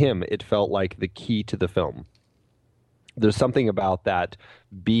to him it felt like the key to the film. There's something about that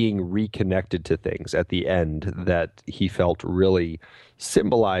being reconnected to things at the end that he felt really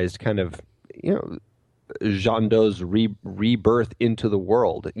symbolized kind of, Jean Doe's rebirth into the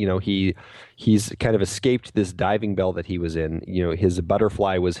world. He's kind of escaped this diving bell that he was in. His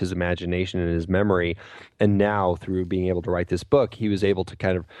butterfly was his imagination and his memory, and now through being able to write this book, he was able to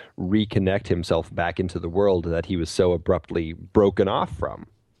kind of reconnect himself back into the world that he was so abruptly broken off from.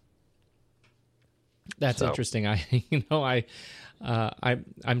 That's interesting. I'm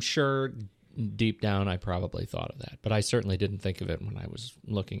sure deep down I probably thought of that, but I certainly didn't think of it when I was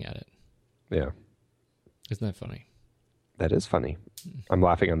looking at it. Yeah. Isn't that funny? That is funny. I'm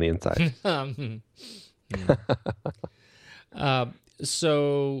laughing on the inside.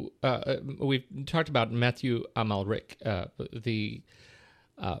 So we've talked about Matthew Amalric.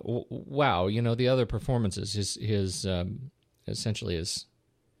 Wow, the other performances, his essentially his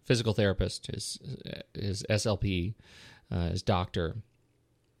physical therapist, his SLP, his doctor,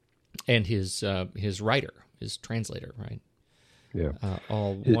 and his writer, his translator, right? Yeah,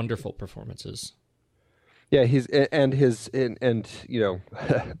 all wonderful performances. Yeah, the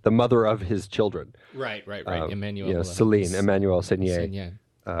mother of his children. Right. Emmanuelle. Emmanuelle Seigner.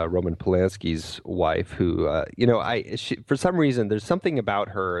 Roman Polanski's wife, who for some reason there's something about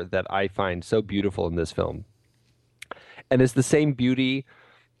her that I find so beautiful in this film, and it's the same beauty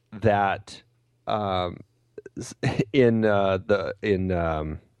that in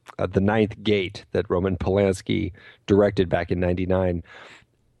the Ninth Gate that Roman Polanski directed back in '99.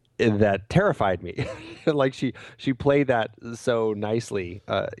 That terrified me. Like she played that so nicely,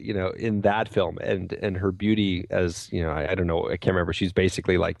 in that film, and her beauty as, I don't know, I can't remember. She's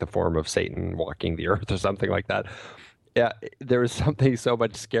basically like the form of Satan walking the earth or something like that. Yeah, there was something so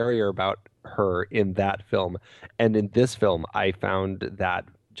much scarier about her in that film, and in this film, I found that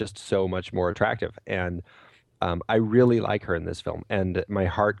just so much more attractive. And I really like her in this film, and my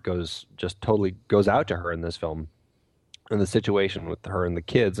heart totally goes out to her in this film. And the situation with her and the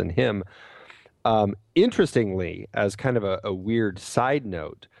kids and him. Interestingly, as kind of a weird side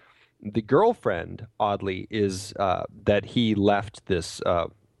note, the girlfriend, oddly, is that he left this,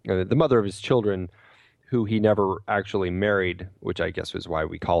 the mother of his children, who he never actually married, which I guess is why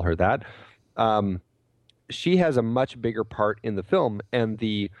we call her that. She has a much bigger part in the film, and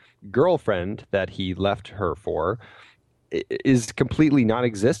the girlfriend that he left her for is completely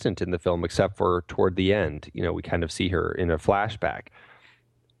non-existent in the film except for toward the end. We kind of see her in a flashback.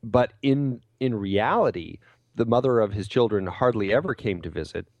 But in reality, the mother of his children hardly ever came to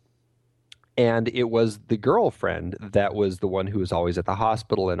visit. And it was the girlfriend that was the one who was always at the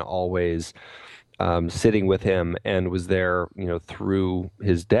hospital and always sitting with him and was there, through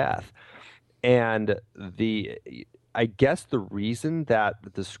his death. And I guess the reason that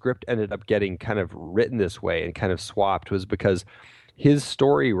the script ended up getting kind of written this way and kind of swapped was because his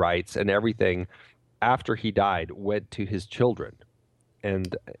story rights and everything after he died went to his children.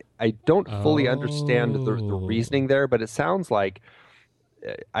 And I don't fully understand the reasoning there, but it sounds like,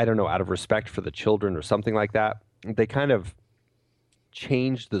 I don't know, out of respect for the children or something like that, they kind of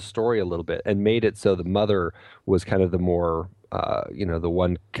changed the story a little bit and made it so the mother was kind of the more the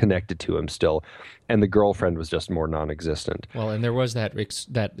one connected to him still, and the girlfriend was just more non-existent. Well, and there was that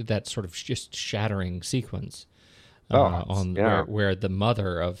sort of just shattering sequence where the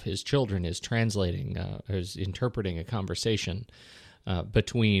mother of his children is translating, is interpreting a conversation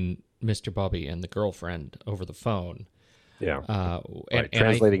between Mr. Bobby and the girlfriend over the phone. Yeah,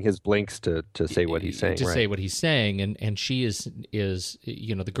 translating his blinks to say what he's saying. Say what he's saying, and she is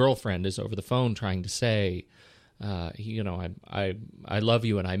the girlfriend is over the phone trying to say, I love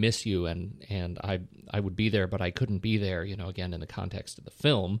you and I miss you and I would be there, but I couldn't be there, again, in the context of the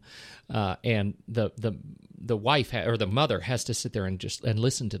film. And the the wife or the mother has to sit there and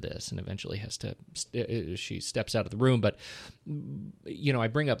listen to this, and eventually she steps out of the room. But I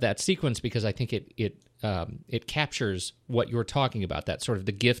bring up that sequence because I think it captures what you're talking about, that sort of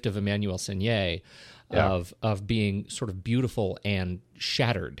the gift of Emmanuelle Seigner of being sort of beautiful and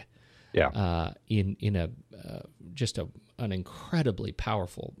shattered. Yeah. In a just an incredibly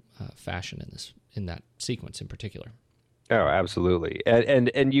powerful fashion in that sequence in particular. Oh, absolutely.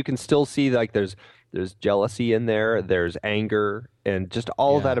 And you can still see like there's jealousy in there, there's anger, and just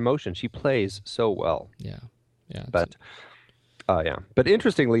all of that emotion. She plays so well. Yeah. But But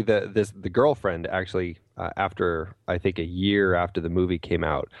interestingly, the girlfriend actually, after I think a year after the movie came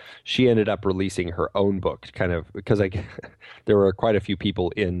out, she ended up releasing her own book, kind of because there were quite a few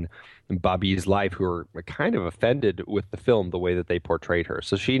people in Bobby's life who were kind of offended with the film, the way that they portrayed her.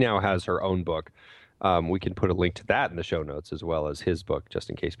 So she now has her own book. We can put a link to that in the show notes as well as his book, just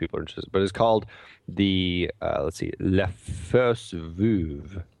in case people are interested. But it's called La Fausse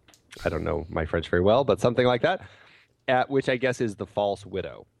Veuve. I don't know my French very well, but something like that. Which I guess is The False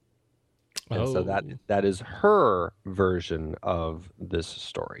Widow. And so that is her version of this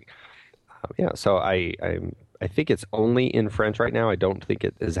story. So I think it's only in French right now. I don't think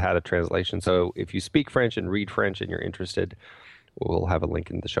it has had a translation. So if you speak French and read French and you're interested, we'll have a link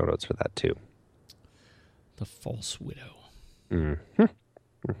in the show notes for that too. The False Widow. Mm-hmm.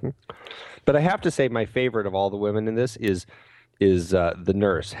 Mm-hmm. But I have to say my favorite of all the women in this is the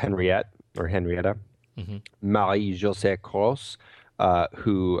nurse, Henrietta. Mm-hmm. Marie-Josée Cross,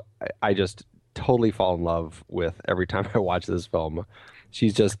 who I just totally fall in love with every time I watch this film.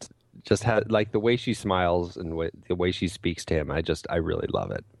 She's just had, like, the way she smiles and the way she speaks to him. I really love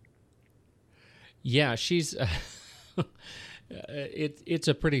it. Yeah, she's it's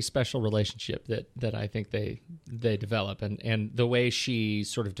a pretty special relationship that I think they develop, and the way she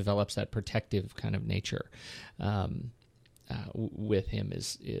sort of develops that protective kind of nature with him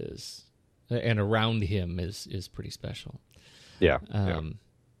is and around him is pretty special. Yeah.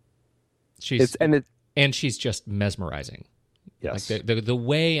 She's just mesmerizing. Yes. Like the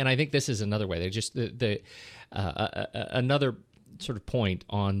way, and I think this is another way. They just another sort of point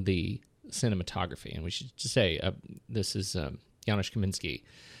on the cinematography, and we should just say this is Janusz Kaminski,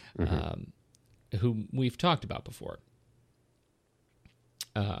 who we've talked about before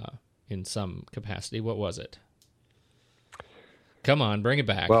in some capacity. What was it? Come on, bring it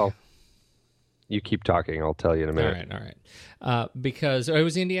back. Well, you keep talking. I'll tell you in a minute. All right. Because it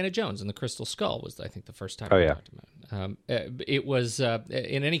was Indiana Jones and the Crystal Skull was, I think, the first time we talked about it. It was,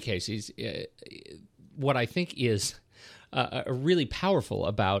 in any case, what I think is really powerful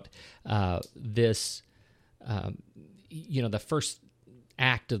about this, the first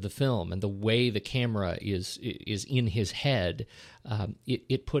act of the film and the way the camera is in his head.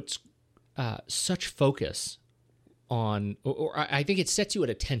 It puts such focus on, or I think it sets you at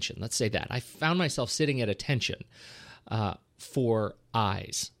attention. Let's say that. I found myself sitting at attention for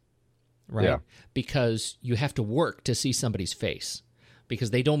eyes, right? Yeah. Because you have to work to see somebody's face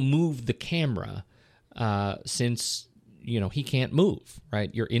because they don't move the camera since, he can't move,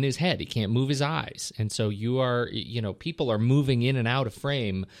 right? You're in his head. He can't move his eyes. And so you are, people are moving in and out of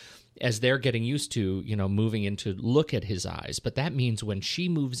frame as they're getting used to, moving in to look at his eyes. But that means when she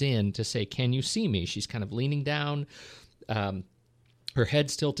moves in to say, "Can you see me?" she's kind of leaning down, her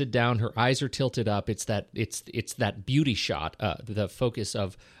head's tilted down, her eyes are tilted up. It's that beauty shot, the focus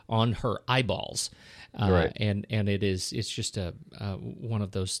on her eyeballs, right. And it's just one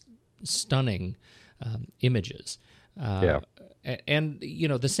of those stunning images. And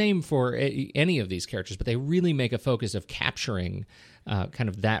the same for any of these characters, but they really make a focus of capturing kind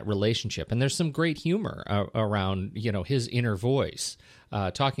of that relationship. And there's some great humor around his inner voice,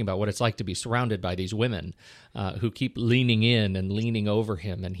 talking about what it's like to be surrounded by these women who keep leaning in and leaning over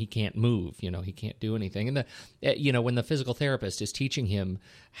him, and he can't move. He can't do anything. And when the physical therapist is teaching him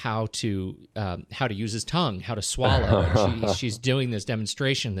how to use his tongue, how to swallow, and she's doing this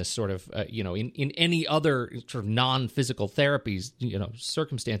demonstration, this sort of in any other sort of non-physical therapies,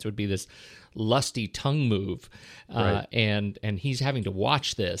 circumstance would be this lusty tongue move, right. and he's having to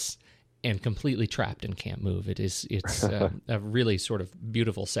watch this and completely trapped and can't move. It's a really sort of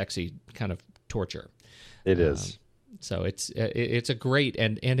beautiful, sexy kind of torture. It is. So it's a great,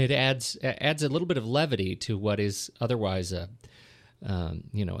 and it adds a little bit of levity to what is otherwise a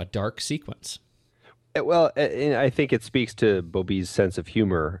dark sequence. Well, I think it speaks to Bobby's sense of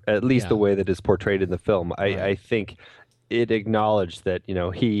humor, at least the way that it's portrayed in the film. I think it acknowledged that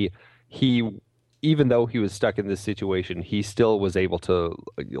he even though he was stuck in this situation, he still was able to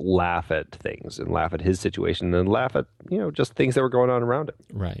laugh at things and laugh at his situation and laugh at just things that were going on around him.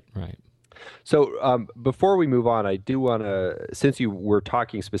 Right. So before we move on, I do want to, since you were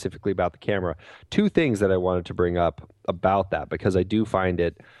talking specifically about the camera, two things that I wanted to bring up about that, because I do find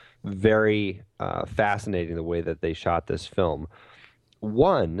it very fascinating the way that they shot this film.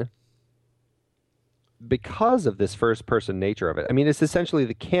 One, because of this first person nature of it, I mean, it's essentially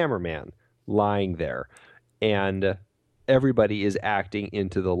the cameraman lying there, and everybody is acting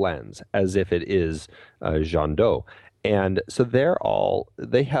into the lens as if it is Jean Do. And so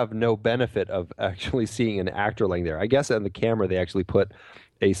they have no benefit of actually seeing an actor laying there. I guess on the camera, they actually put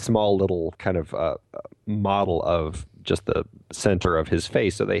a small little kind of model of just the center of his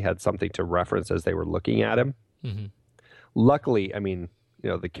face. So they had something to reference as they were looking at him. Mm-hmm. Luckily, I mean,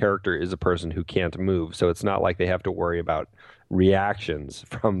 the character is a person who can't move. So it's not like they have to worry about reactions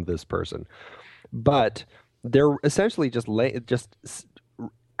from this person. But they're essentially just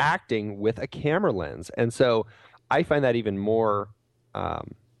acting with a camera lens. And so I find that even more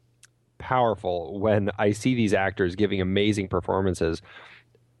powerful when I see these actors giving amazing performances,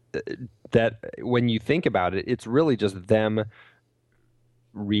 that when you think about it, it's really just them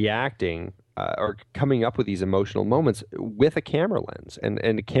reacting or coming up with these emotional moments with a camera lens and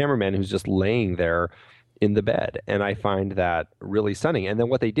a cameraman who's just laying there in the bed. And I find that really stunning. And then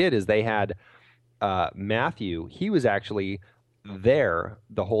what they did is they had Matthew, he was actually there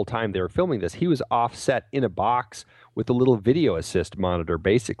the whole time they were filming this. He was offset in a box with a little video assist monitor,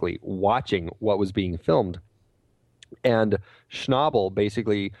 basically watching what was being filmed. And Schnabel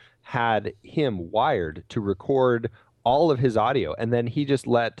basically had him wired to record all of his audio, and then he just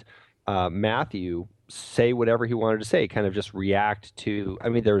let Matthew say whatever he wanted to say, kind of just react to, I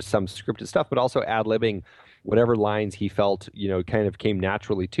mean, there was some scripted stuff, but also ad-libbing whatever lines he felt, kind of came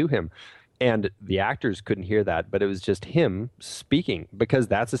naturally to him. And the actors couldn't hear that, but it was just him speaking, because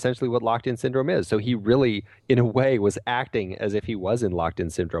that's essentially what locked-in syndrome is. So he really, in a way, was acting as if he was in locked-in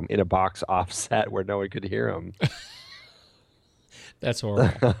syndrome in a box offset where no one could hear him. That's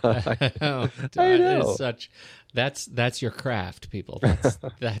horrible. I know. That's your craft, people.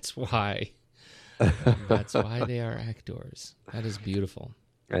 That's why. That's why they are actors. That is beautiful.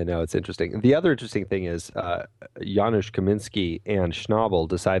 I know, it's interesting. The other interesting thing is Janusz Kaminski and Schnabel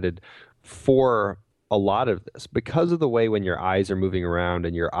decided for a lot of this, because of the way when your eyes are moving around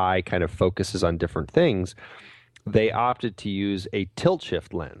and your eye kind of focuses on different things, they opted to use a tilt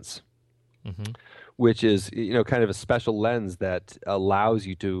shift lens, mm-hmm. which is kind of a special lens that allows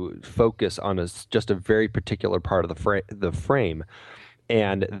you to focus on just a very particular part of the frame.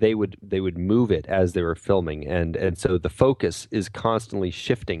 And they would move it as they were filming, and so the focus is constantly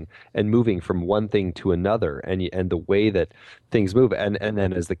shifting and moving from one thing to another, and the way that things move, and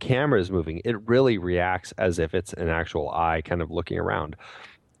then as the camera is moving, it really reacts as if it's an actual eye kind of looking around.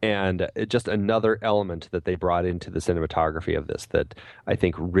 And just another element that they brought into the cinematography of this that I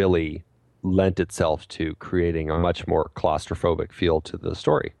think really lent itself to creating a much more claustrophobic feel to the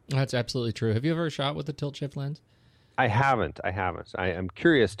story. That's absolutely true. Have you ever shot with a tilt shift lens? I haven't. I am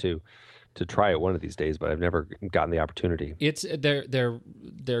curious to try it one of these days, but I've never gotten the opportunity. They're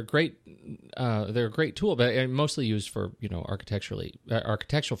great. They're a great tool, but mostly used for architectural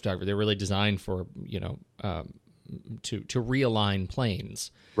photography. They're really designed for to realign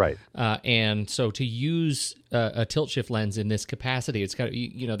planes, right? And so to use a tilt shift lens in this capacity, it's got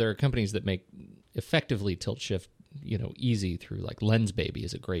there are companies that make effectively tilt shift easy through, like LensBaby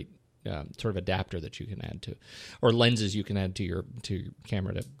is a great sort of adapter that you can add to, or lenses you can add to your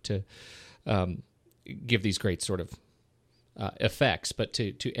camera to give these great sort of effects. But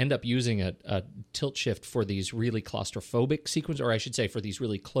to end up using a tilt shift for these really claustrophobic sequences, or I should say for these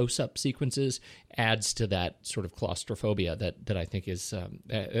really close-up sequences, adds to that sort of claustrophobia that I think is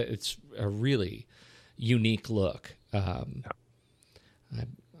it's a really unique look. I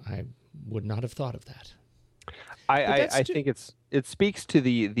would not have thought of that. I think it speaks to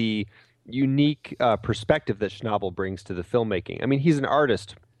the unique perspective that Schnabel brings to the filmmaking. I mean, he's an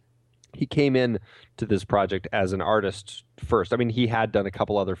artist. He came in to this project as an artist first. I mean, he had done a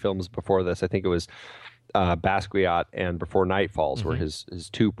couple other films before this. I think it was Basquiat and Before Night Falls mm-hmm. were his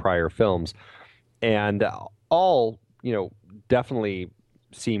two prior films. And all, definitely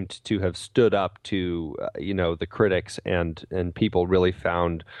seemed to have stood up to, the critics, and people really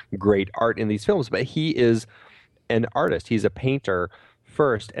found great art in these films. But he is an artist. He's a painter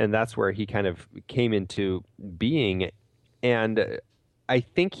first, and that's where he kind of came into being. And I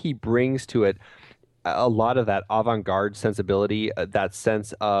think he brings to it a lot of that avant-garde sensibility, that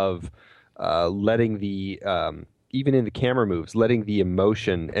sense of letting the, even in the camera moves, letting the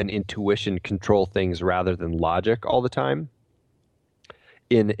emotion and intuition control things rather than logic all the time.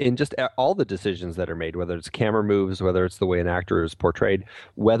 in just all the decisions that are made, whether it's camera moves, whether it's the way an actor is portrayed,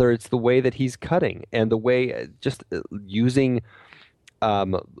 whether it's the way that he's cutting, and the way just using,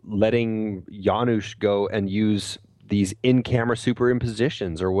 letting Janusz go and use these in-camera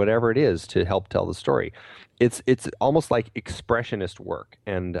superimpositions or whatever it is to help tell the story. It's almost like expressionist work,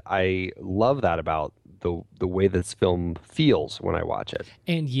 and I love that about the way this film feels when I watch it.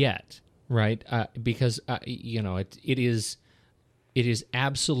 And yet, right, because it is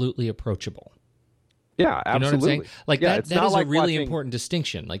absolutely approachable. Yeah, absolutely. You know what I'm saying? Like yeah, that is like a really watching... important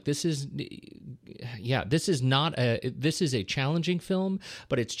distinction. Like this is a challenging film,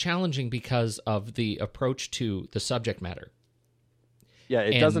 but it's challenging because of the approach to the subject matter. Yeah,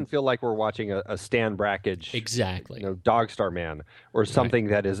 it doesn't feel like we're watching a Stan Brakhage, exactly, Dog Star Man, or something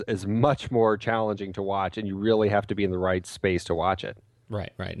that is much more challenging to watch, and you really have to be in the right space to watch it.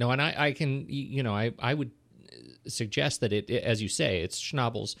 Right. No, and I can, I would suggest that it, as you say, it's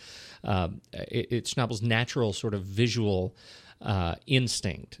Schnabel's natural sort of visual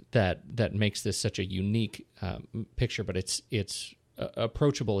instinct that makes this such a unique picture. But it's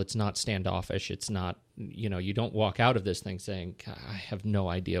approachable. It's not standoffish. It's not, you don't walk out of this thing saying, I have no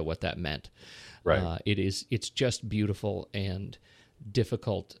idea what that meant. Right. It's just beautiful and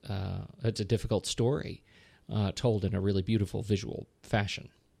difficult. It's a difficult story told in a really beautiful visual fashion.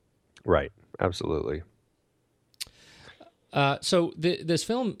 Right. Absolutely. So this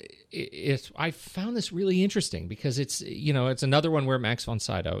film, I found this really interesting because it's another one where Max von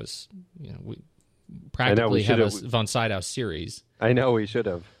Sydow is, we practically have a von Sydow series. I know we should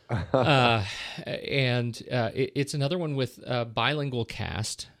have. It's another one with a bilingual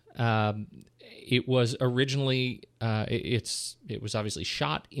cast. It was originally it was obviously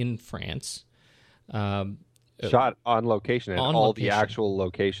shot in France. Shot on location the actual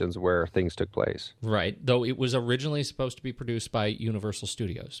locations where things took place. Right, though it was originally supposed to be produced by Universal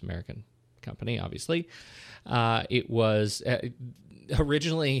Studios, American company, obviously. It was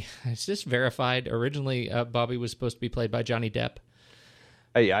originally, it's just verified, originally Bobby was supposed to be played by Johnny Depp.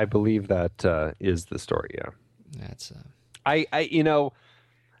 I believe that is the story, yeah. That's I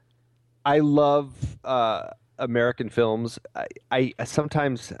love American films. I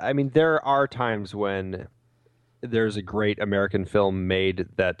sometimes, there are times when there's a great American film made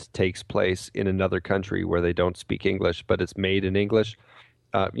that takes place in another country where they don't speak English, but it's made in English.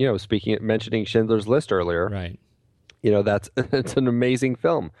 Mentioning Schindler's List earlier, right? It's an amazing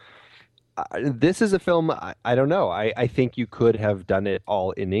film. This is a film. I don't know. I think you could have done it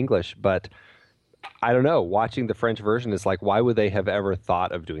all in English, but I don't know. Watching the French version is like, why would they have ever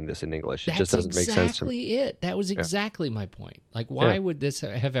thought of doing this in English? It just doesn't make sense to me. That's exactly it. That was exactly my point. Like, why would this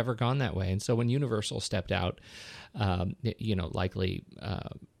have ever gone that way? And so when Universal stepped out, likely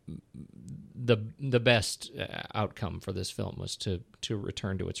the best outcome for this film was to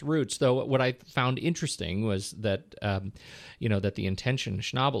return to its roots. Though what I found interesting was that that the intention,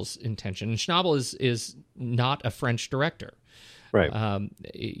 Schnabel's intention, and Schnabel is not a French director. Right.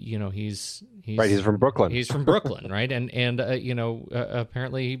 He's right. He's from Brooklyn. He's from Brooklyn, right? And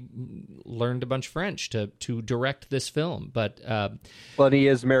apparently he learned a bunch of French to direct this film. But and he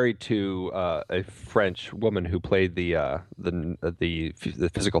is married to a French woman who played the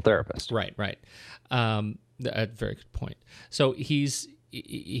physical therapist. Right. A very good point. So he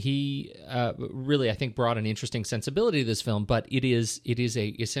really, I think, brought an interesting sensibility to this film, but it is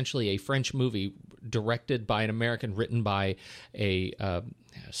essentially a French movie directed by an American, written by a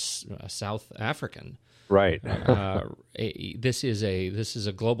South African. Right. This is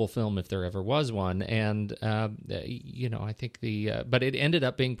a global film if there ever was one, and I think but it ended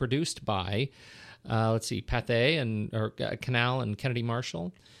up being produced by Pathé Canal and Kennedy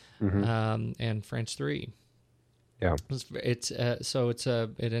Marshall, and France 3. Yeah,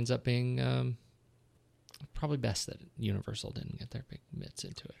 it ends up being probably best that Universal didn't get their big mitts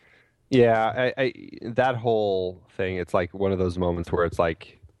into it. Yeah, that whole thing, it's like one of those moments where it's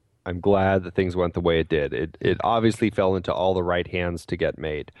like, I'm glad that things went the way it did. It obviously fell into all the right hands to get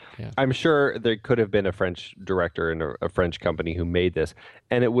made. Yeah. I'm sure there could have been a French director and a French company who made this,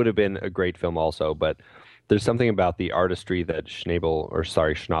 and it would have been a great film also, but there's something about the artistry that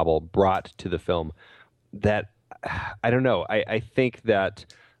Schnabel brought to the film that, I don't know. I think that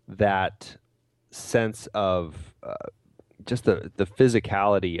sense of just the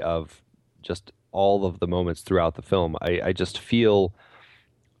physicality of just all of the moments throughout the film, I just feel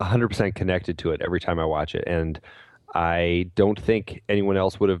 100% connected to it every time I watch it. And I don't think anyone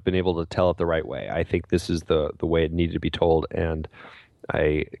else would have been able to tell it the right way. I think this is the way it needed to be told, and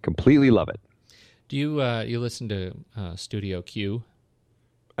I completely love it. Do you listen to Studio Q?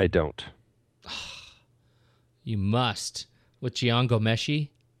 I don't. You must. with Jian Ghomeshi?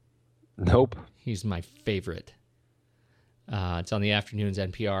 Nope. He's my favorite. It's on the afternoons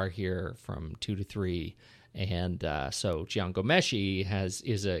NPR here from 2 to 3. And so Jian Ghomeshi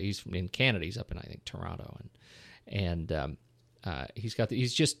he's in Canada. He's up in, I think, Toronto. And he's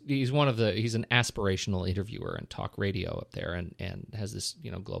an aspirational interviewer and talk radio up there and has this,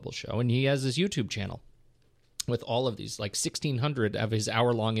 global show. And he has this YouTube channel with all of these, like 1,600 of his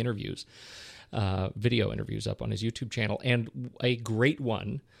hour-long interviews, video interviews up on his YouTube channel. And a great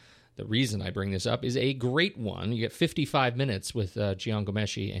one, the reason I bring this up, is a great one. You get 55 minutes with Jian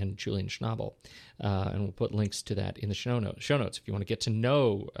Ghomeshi and Julian Schnabel. And we'll put links to that in the show notes if you want to get to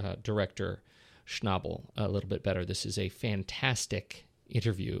know director Schnabel a little bit better. This is a fantastic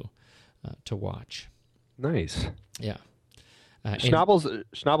interview to watch. Nice. Yeah.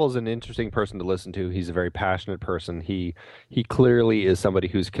 Schnabel's an interesting person to listen to. He's a very passionate person. He clearly is somebody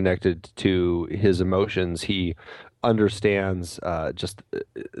who's connected to his emotions. He understands just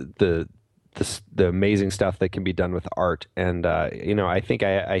the amazing stuff that can be done with art. And I think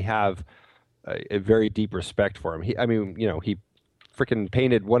I have a very deep respect for him. He freaking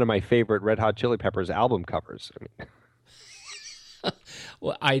painted one of my favorite Red Hot Chili Peppers album covers.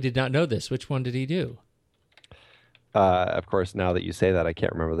 Well, I did not know this. Which one did he do? Of course, now that you say that, I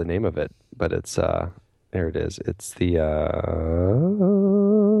can't remember the name of it, but it's there it is. It's the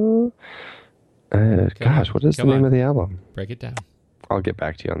gosh, what is the name of the album? Break it down. I'll get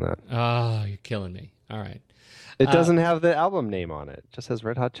back to you on that. Oh, you're killing me. All right. It doesn't have the album name on it. It just says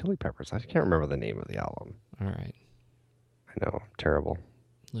Red Hot Chili Peppers. I can't remember the name of the album. All right. I know, I'm terrible.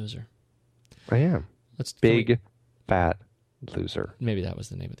 Loser. I am. Fat loser. Maybe that was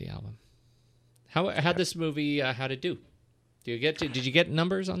the name of the album. How'd this movie how'd it do? Did you get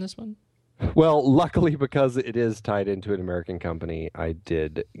numbers on this one? Well, luckily, because it is tied into an American company, I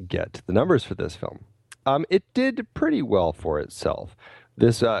did get the numbers for this film. It did pretty well for itself.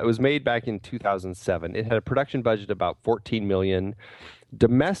 This it was made back in 2007. It had a production budget about $14 million.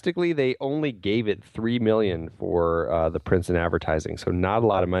 Domestically, they only gave it $3 million for the prints and advertising, so not a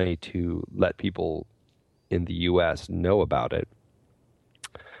lot of money to let people in the U.S. know about it.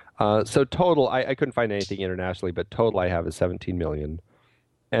 So total, I couldn't find anything internationally, but total I have is $17 million.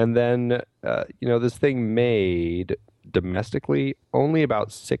 And then, this thing made domestically only about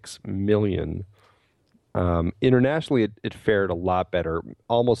 $6 million. Internationally, it fared a lot better,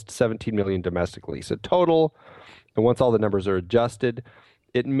 almost $17 million domestically. So total, and once all the numbers are adjusted,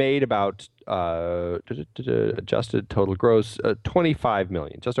 it made about adjusted total gross $25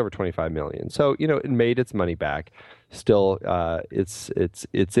 million, just over $25 million. So it made its money back. Still, it's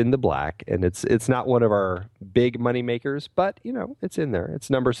in the black, and it's not one of our big money makers, but it's in there. It's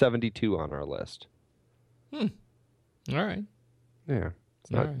number 72 on our list. All right. Yeah,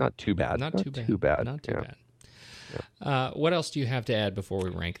 it's not too bad. Not too bad. Not too bad. Yeah. What else do you have to add before we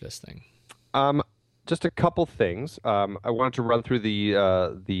rank this thing? Just a couple things. I wanted to run through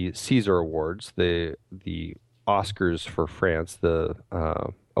the Caesar Awards, the Oscars for France, the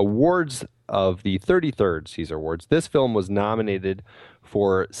awards of the 33rd Caesar Awards. This film was nominated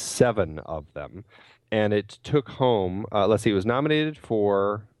for 7 of them, and it took home, it was nominated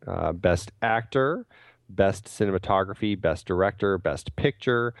for Best Actor, Best Cinematography, Best Director, Best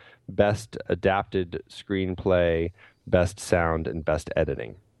Picture, Best Adapted Screenplay, Best Sound, and Best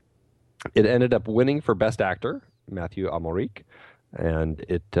Editing. It ended up winning for Best Actor, Mathieu Amalric, and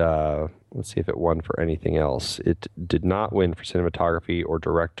it, let's see if it won for anything else. It did not win for cinematography or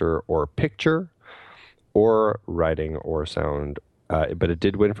director or picture or writing or sound, but it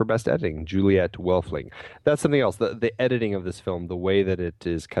did win for Best Editing, Juliette Welfling. That's something else. The editing of this film, the way that it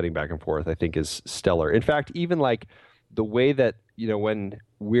is cutting back and forth, I think is stellar. In fact, even like the way that, when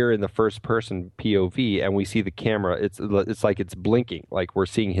we're in the first person POV and we see the camera, it's like it's blinking, like we're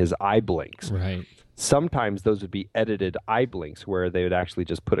seeing his eye blinks. Right. Sometimes those would be edited eye blinks where they would actually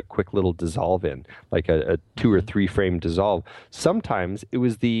just put a quick little dissolve in, like a 2 or 3 frame dissolve. Sometimes it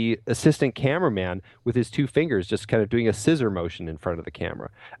was the assistant cameraman with his 2 fingers just kind of doing a scissor motion in front of the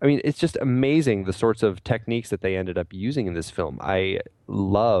camera. I mean, it's just amazing the sorts of techniques that they ended up using in this film. I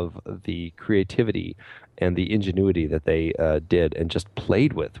love the creativity and the ingenuity that they did and just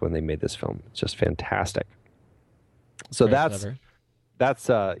played with when they made this film. It's just fantastic. So Very that's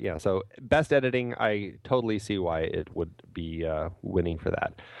clever. So Best Editing, I totally see why it would be winning for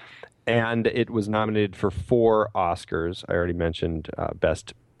that. And it was nominated for 4 Oscars. I already mentioned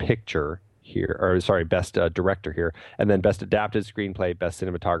Best Picture here, Best Director here, and then Best Adapted Screenplay, Best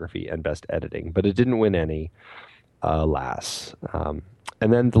Cinematography, and Best Editing. But it didn't win any, alas.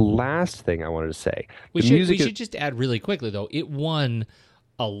 And then the last thing I wanted to say. We should just add really quickly, though, it won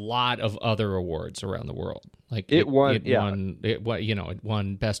a lot of other awards around the world. Like It won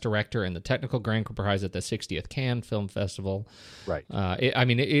Best Director in the Technical Grand Prize at the 60th Cannes Film Festival. Right. It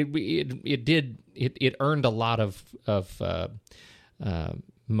earned a lot of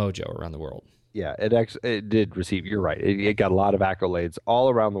mojo around the world. Yeah, it did receive. You're right. It got a lot of accolades all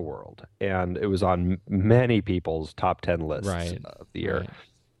around the world, and it was on many people's top 10 lists of the year. Right.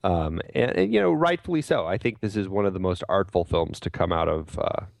 And rightfully so. I think this is one of the most artful films to come out of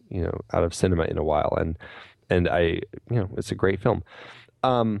cinema in a while, and it's a great film.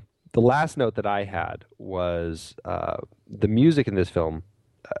 The last note that I had was the music in this film.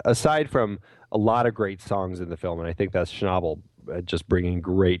 Aside from a lot of great songs in the film, and I think that's Schnabel just bringing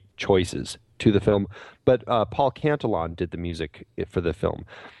great choices to the film, but Paul Cantillon did the music for the film.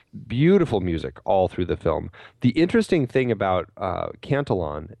 Beautiful music all through the film. The interesting thing about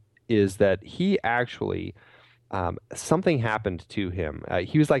Cantillon is that he actually, something happened to him.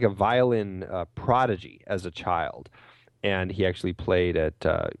 He was like a violin prodigy as a child, and he actually played at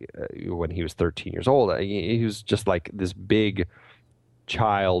when he was 13 years old. He was just like this big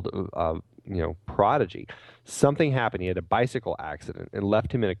child, prodigy. Something happened. He had a bicycle accident and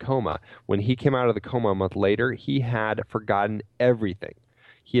left him in a coma. When he came out of the coma a month later, he had forgotten everything.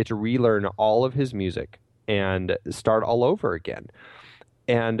 He had to relearn all of his music and start all over again.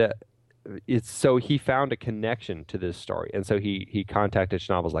 And so he found a connection to this story. And so he contacted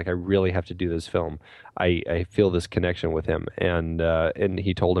Schnabel's like, I really have to do this film. I feel this connection with him. And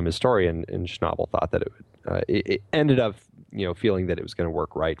he told him his story, and Schnabel thought that it ended up feeling that it was going to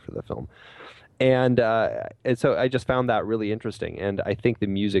work right for the film. And so I just found that really interesting. And I think the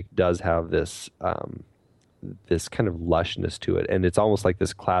music does have this this kind of lushness to it, and it's almost like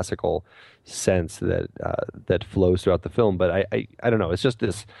this classical sense that flows throughout the film. But I don't know. It's just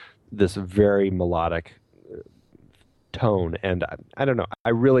this very melodic tone, and I don't know. I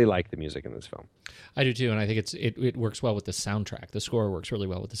really like the music in this film. I do too, and I think it works well with the soundtrack. The score works really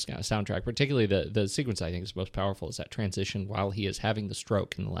well with the soundtrack, particularly the sequence I think is most powerful is that transition while he is having the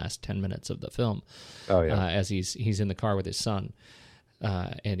stroke in the last 10 minutes of the film. Oh yeah, as he's in the car with his son,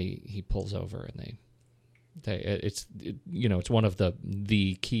 and he pulls over, and it's one of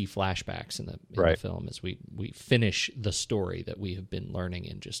the key flashbacks in the film as we finish the story that we have been learning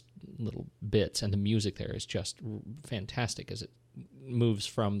in just little bits, and the music there is just fantastic as it moves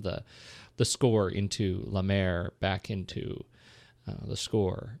from the score into La Mer back into the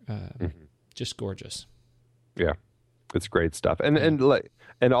score. Just gorgeous. Yeah, it's great stuff, and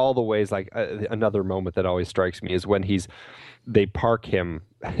all the ways. Like another moment that always strikes me is when they park him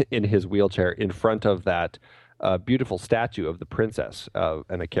in his wheelchair in front of that beautiful statue of the princess,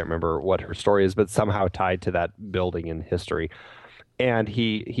 and I can't remember what her story is, but somehow tied to that building in history. And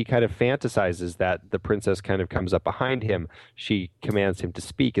he kind of fantasizes that the princess kind of comes up behind him. She commands him to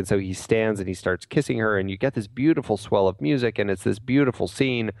speak, and so he stands and he starts kissing her, and you get this beautiful swell of music, and it's this beautiful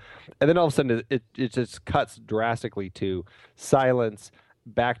scene. And then all of a sudden it just cuts drastically to silence,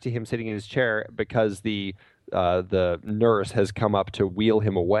 back to him sitting in his chair because the nurse has come up to wheel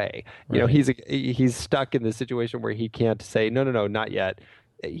him away. Right. He's stuck in this situation where he can't say no, not yet.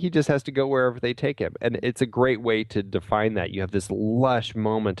 He just has to go wherever they take him. And it's a great way to define that. You have this lush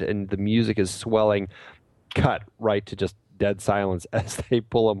moment and the music is swelling, cut right to just dead silence as they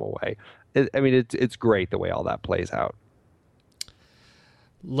pull him away. It's great the way all that plays out.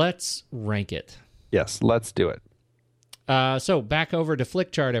 Let's rank it. Yes, let's do it. So back over to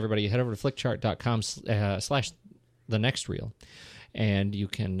Flickchart, everybody. Head over to flickchart.com/thenextreel. And you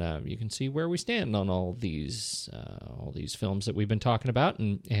can see where we stand on all these films that we've been talking about,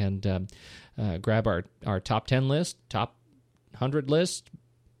 and grab our top 10 list, top 100 list,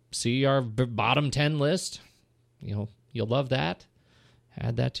 see our bottom 10 list. You'll love that.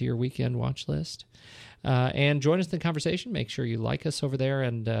 Add that to your weekend watch list, and join us in the conversation. Make sure you like us over there,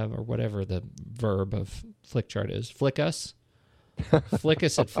 and or whatever the verb of Flickchart is. Flick us at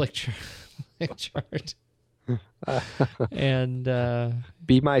Flickchart. And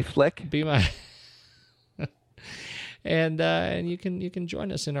be my flick. And you can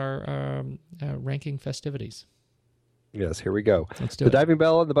join us in our ranking festivities. Yes, here we go. Let's do the it. Diving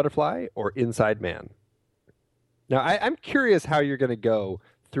Bell and the Butterfly, or Inside Man. Now, I'm curious how you're going to go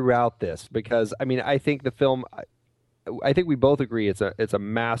throughout this, because I think the film. I think we both agree it's a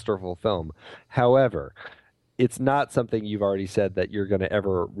masterful film. However, it's not something you've already said that you're going to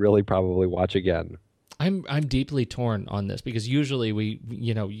ever really probably watch again. I'm deeply torn on this, because usually we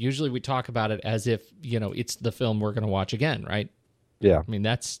talk about it as if it's the film we're going to watch again, right? Yeah.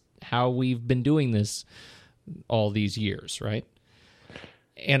 That's how we've been doing this all these years, right?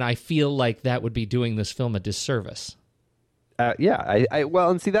 And I feel like that would be doing this film a disservice. Well,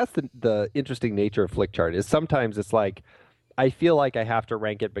 and see, that's the interesting nature of Flickchart is sometimes it's like I feel like I have to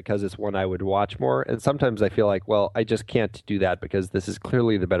rank it because it's one I would watch more, and sometimes I feel like, well, I just can't do that because this is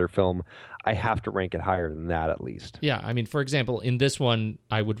clearly the better film. I have to rank it higher than that at least. Yeah, I mean, for example, in this one,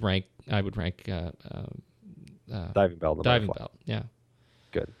 I would rank Diving Bell. And the Diving Butterfly. Bell. Yeah.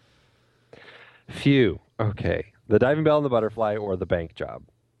 Good. Phew. Okay. The Diving Bell and the Butterfly or the Bank Job.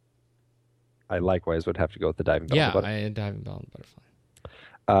 I likewise would have to go with the Diving Bell. Yeah, and the Butterfly. Diving Bell and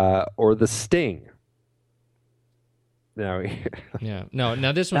Butterfly. Or the Sting. Now, Yeah. No,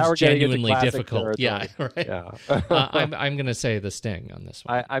 now this Now one's we're getting into genuinely classic difficult. Yeah, right. yeah. I'm going to say the Sting on this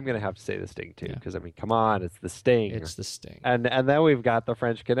one. I'm going to have to say the Sting too, Yeah. because I mean, come on, it's the Sting. It's the Sting. And then we've got the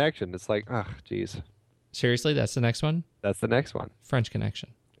French Connection. It's like, oh, geez, Seriously, that's the next one? that's the next one. French Connection.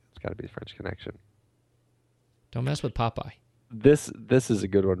 It's got to be the French Connection. Don't mess with Popeye. This is a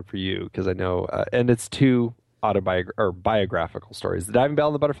good one for you because I know, and it's two biographical stories: The Diving Bell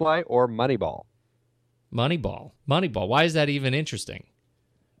and the Butterfly, or Moneyball. Moneyball. Moneyball. Why is that even interesting?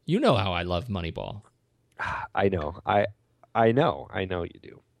 You know how I love Moneyball. I know, I know you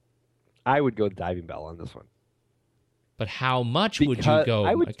do. I would go Diving Bell on this one. But how much would you Because go?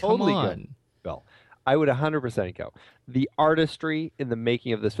 I would Come totally go. on. Bell. I would 100% go. The artistry in the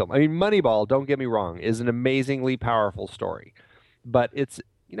making of this film. I mean, Moneyball, don't get me wrong, is an amazingly powerful story. But it's,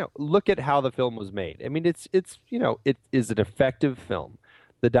 look at how the film was made. I mean, it's it is an effective film.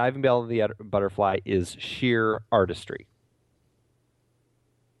 The Diving Bell and the Butterfly is sheer artistry.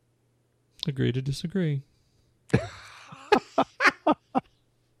 Agree to disagree.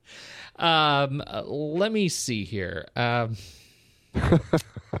 Let me see here.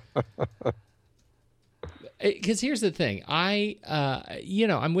 Because here's the thing.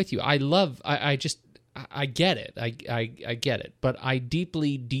 I'm with you. I get it. I get it. But I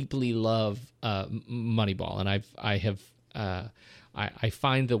deeply, deeply love Moneyball, and I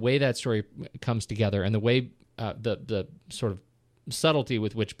find the way that story comes together and the way the sort of subtlety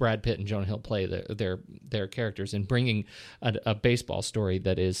with which Brad Pitt and Jonah Hill play their characters in bringing a baseball story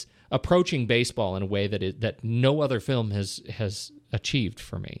that is approaching baseball in a way that no other film has achieved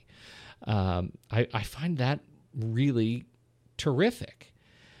for me. I find that really terrific.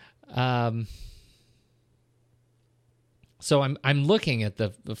 So I'm looking at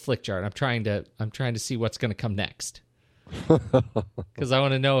the flick chart. I'm trying to see what's going to come next. Because I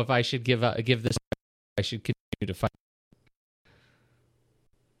want to know if I should give this. I should continue to fight.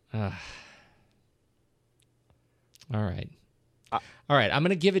 All right. I'm going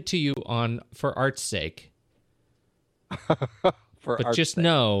to give it to you for art's sake. But just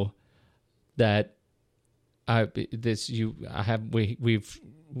know that we've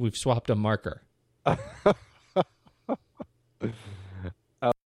swapped a marker.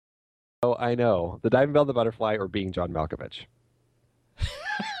 Oh, I know. The Diving Bell and the Butterfly, or Being John Malkovich.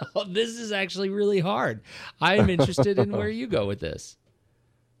 Oh, this is actually really hard. I'm interested in where you go with this.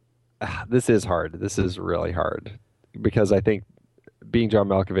 This is hard. This is really hard because I think Being John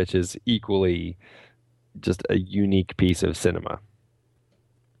Malkovich is equally just a unique piece of cinema.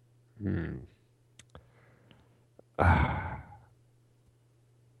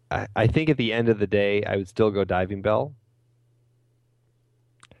 I think at the end of the day, I would still go Diving Bell.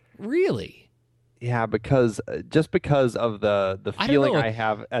 Really? Yeah, because of the feeling I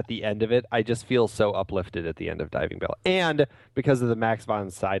have at the end of it, I just feel so uplifted at the end of Diving Bell, and because of the Max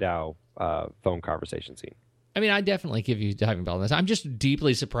von Sydow phone conversation scene. I mean, I definitely give you Diving Bell on this. I'm just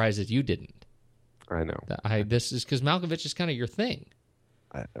deeply surprised that you didn't. I know. This is because Malkovich is kind of your thing.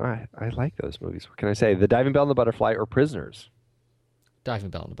 I like those movies. What can I say? The Diving Bell and the Butterfly, or Prisoners? Diving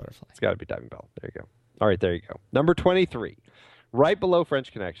Bell and the Butterfly. It's got to be Diving Bell. There you go. All right, there you go. Number 23, right below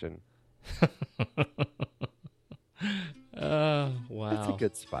French Connection. Wow. That's a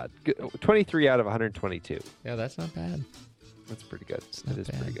good spot. 23 out of 122. Yeah, that's not bad. That's pretty good. not That is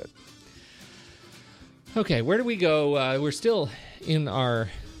bad. pretty good. Okay, where do we go? We're still in our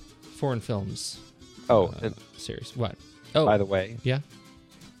foreign films And series. What? Oh, by the way, yeah.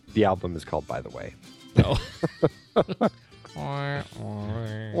 the album is called By the Way. Oh.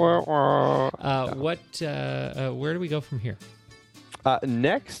 Where do we go from here?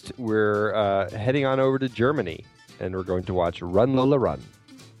 Next, we're heading on over to Germany, and we're going to watch Run Lola Run.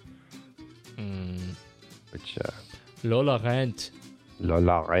 Which Lola Rent.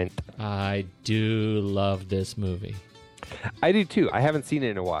 Lola Rent. I do love this movie. I do too. I haven't seen it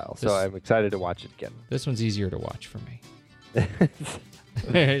in a while, so I'm excited to watch it again. This one's easier to watch for me.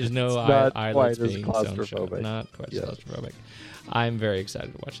 There's no It's not eyelids quite as being sewn shut. claustrophobic. Not quite Yes. claustrophobic. I'm very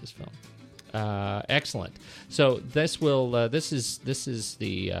excited to watch this film. Excellent. So this will. This is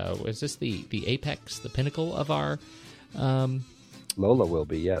the. Is this the apex, the pinnacle of our Lola will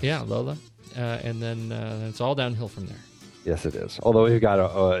be, yes. Yeah, Lola. And then it's all downhill from there. Yes, it is. Although we've got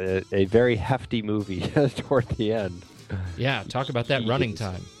a very hefty movie toward the end. Yeah, talk about that running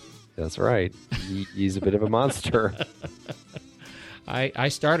time. That's right. He's a bit of a monster. I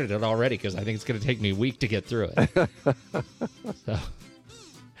started it already because I think it's going to take me a week to get through it. So,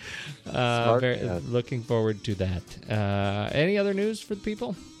 looking forward to that. Any other news for the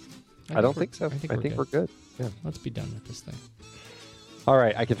people? I don't think so. I think we're good. Yeah. Let's be done with this thing. All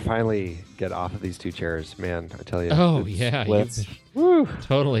right, I can finally get off of these two chairs, man. I tell you. Oh yeah, you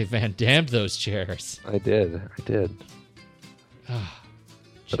totally Van Damned those chairs. I did.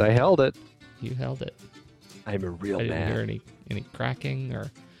 But I held it. You held it. I'm a real man. I didn't hear any cracking or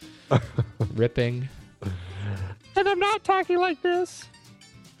ripping. And I'm not talking like this.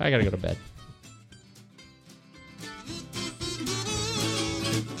 I gotta go to bed.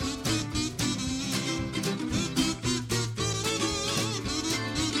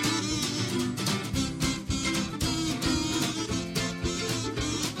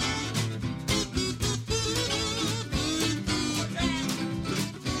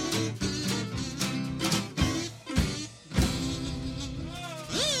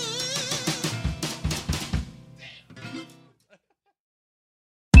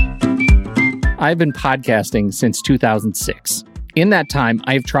 I've been podcasting since 2006. In that time,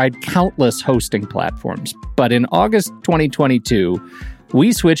 I've tried countless hosting platforms, but in August 2022,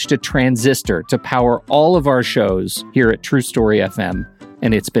 we switched to Transistor to power all of our shows here at True Story FM,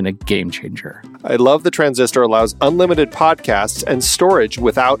 and it's been a game changer. I love the Transistor allows unlimited podcasts and storage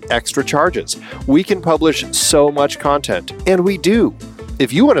without extra charges. We can publish so much content, and we do.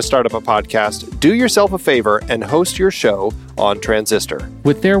 If you want to start up a podcast, do yourself a favor and host your show on Transistor.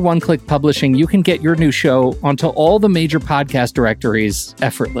 With their one-click publishing, you can get your new show onto all the major podcast directories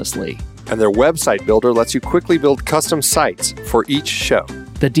effortlessly. And their website builder lets you quickly build custom sites for each show.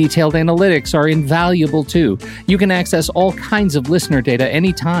 The detailed analytics are invaluable too. You can access all kinds of listener data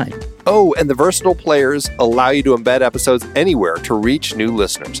anytime. Oh, and the versatile players allow you to embed episodes anywhere to reach new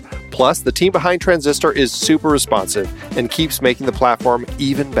listeners. Plus, the team behind Transistor is super responsive and keeps making the platform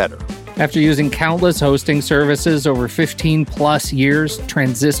even better. After using countless hosting services over 15 plus years,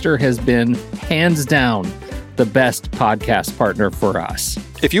 Transistor has been, hands down, the best podcast partner for us.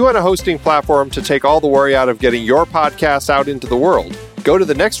 If you want a hosting platform to take all the worry out of getting your podcast out into the world, go to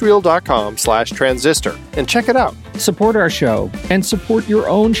thenextreel.com/transistor and check it out. Support our show and support your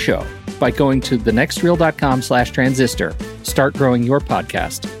own show by going to thenextreel.com/transistor. Start growing your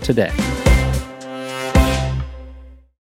podcast today.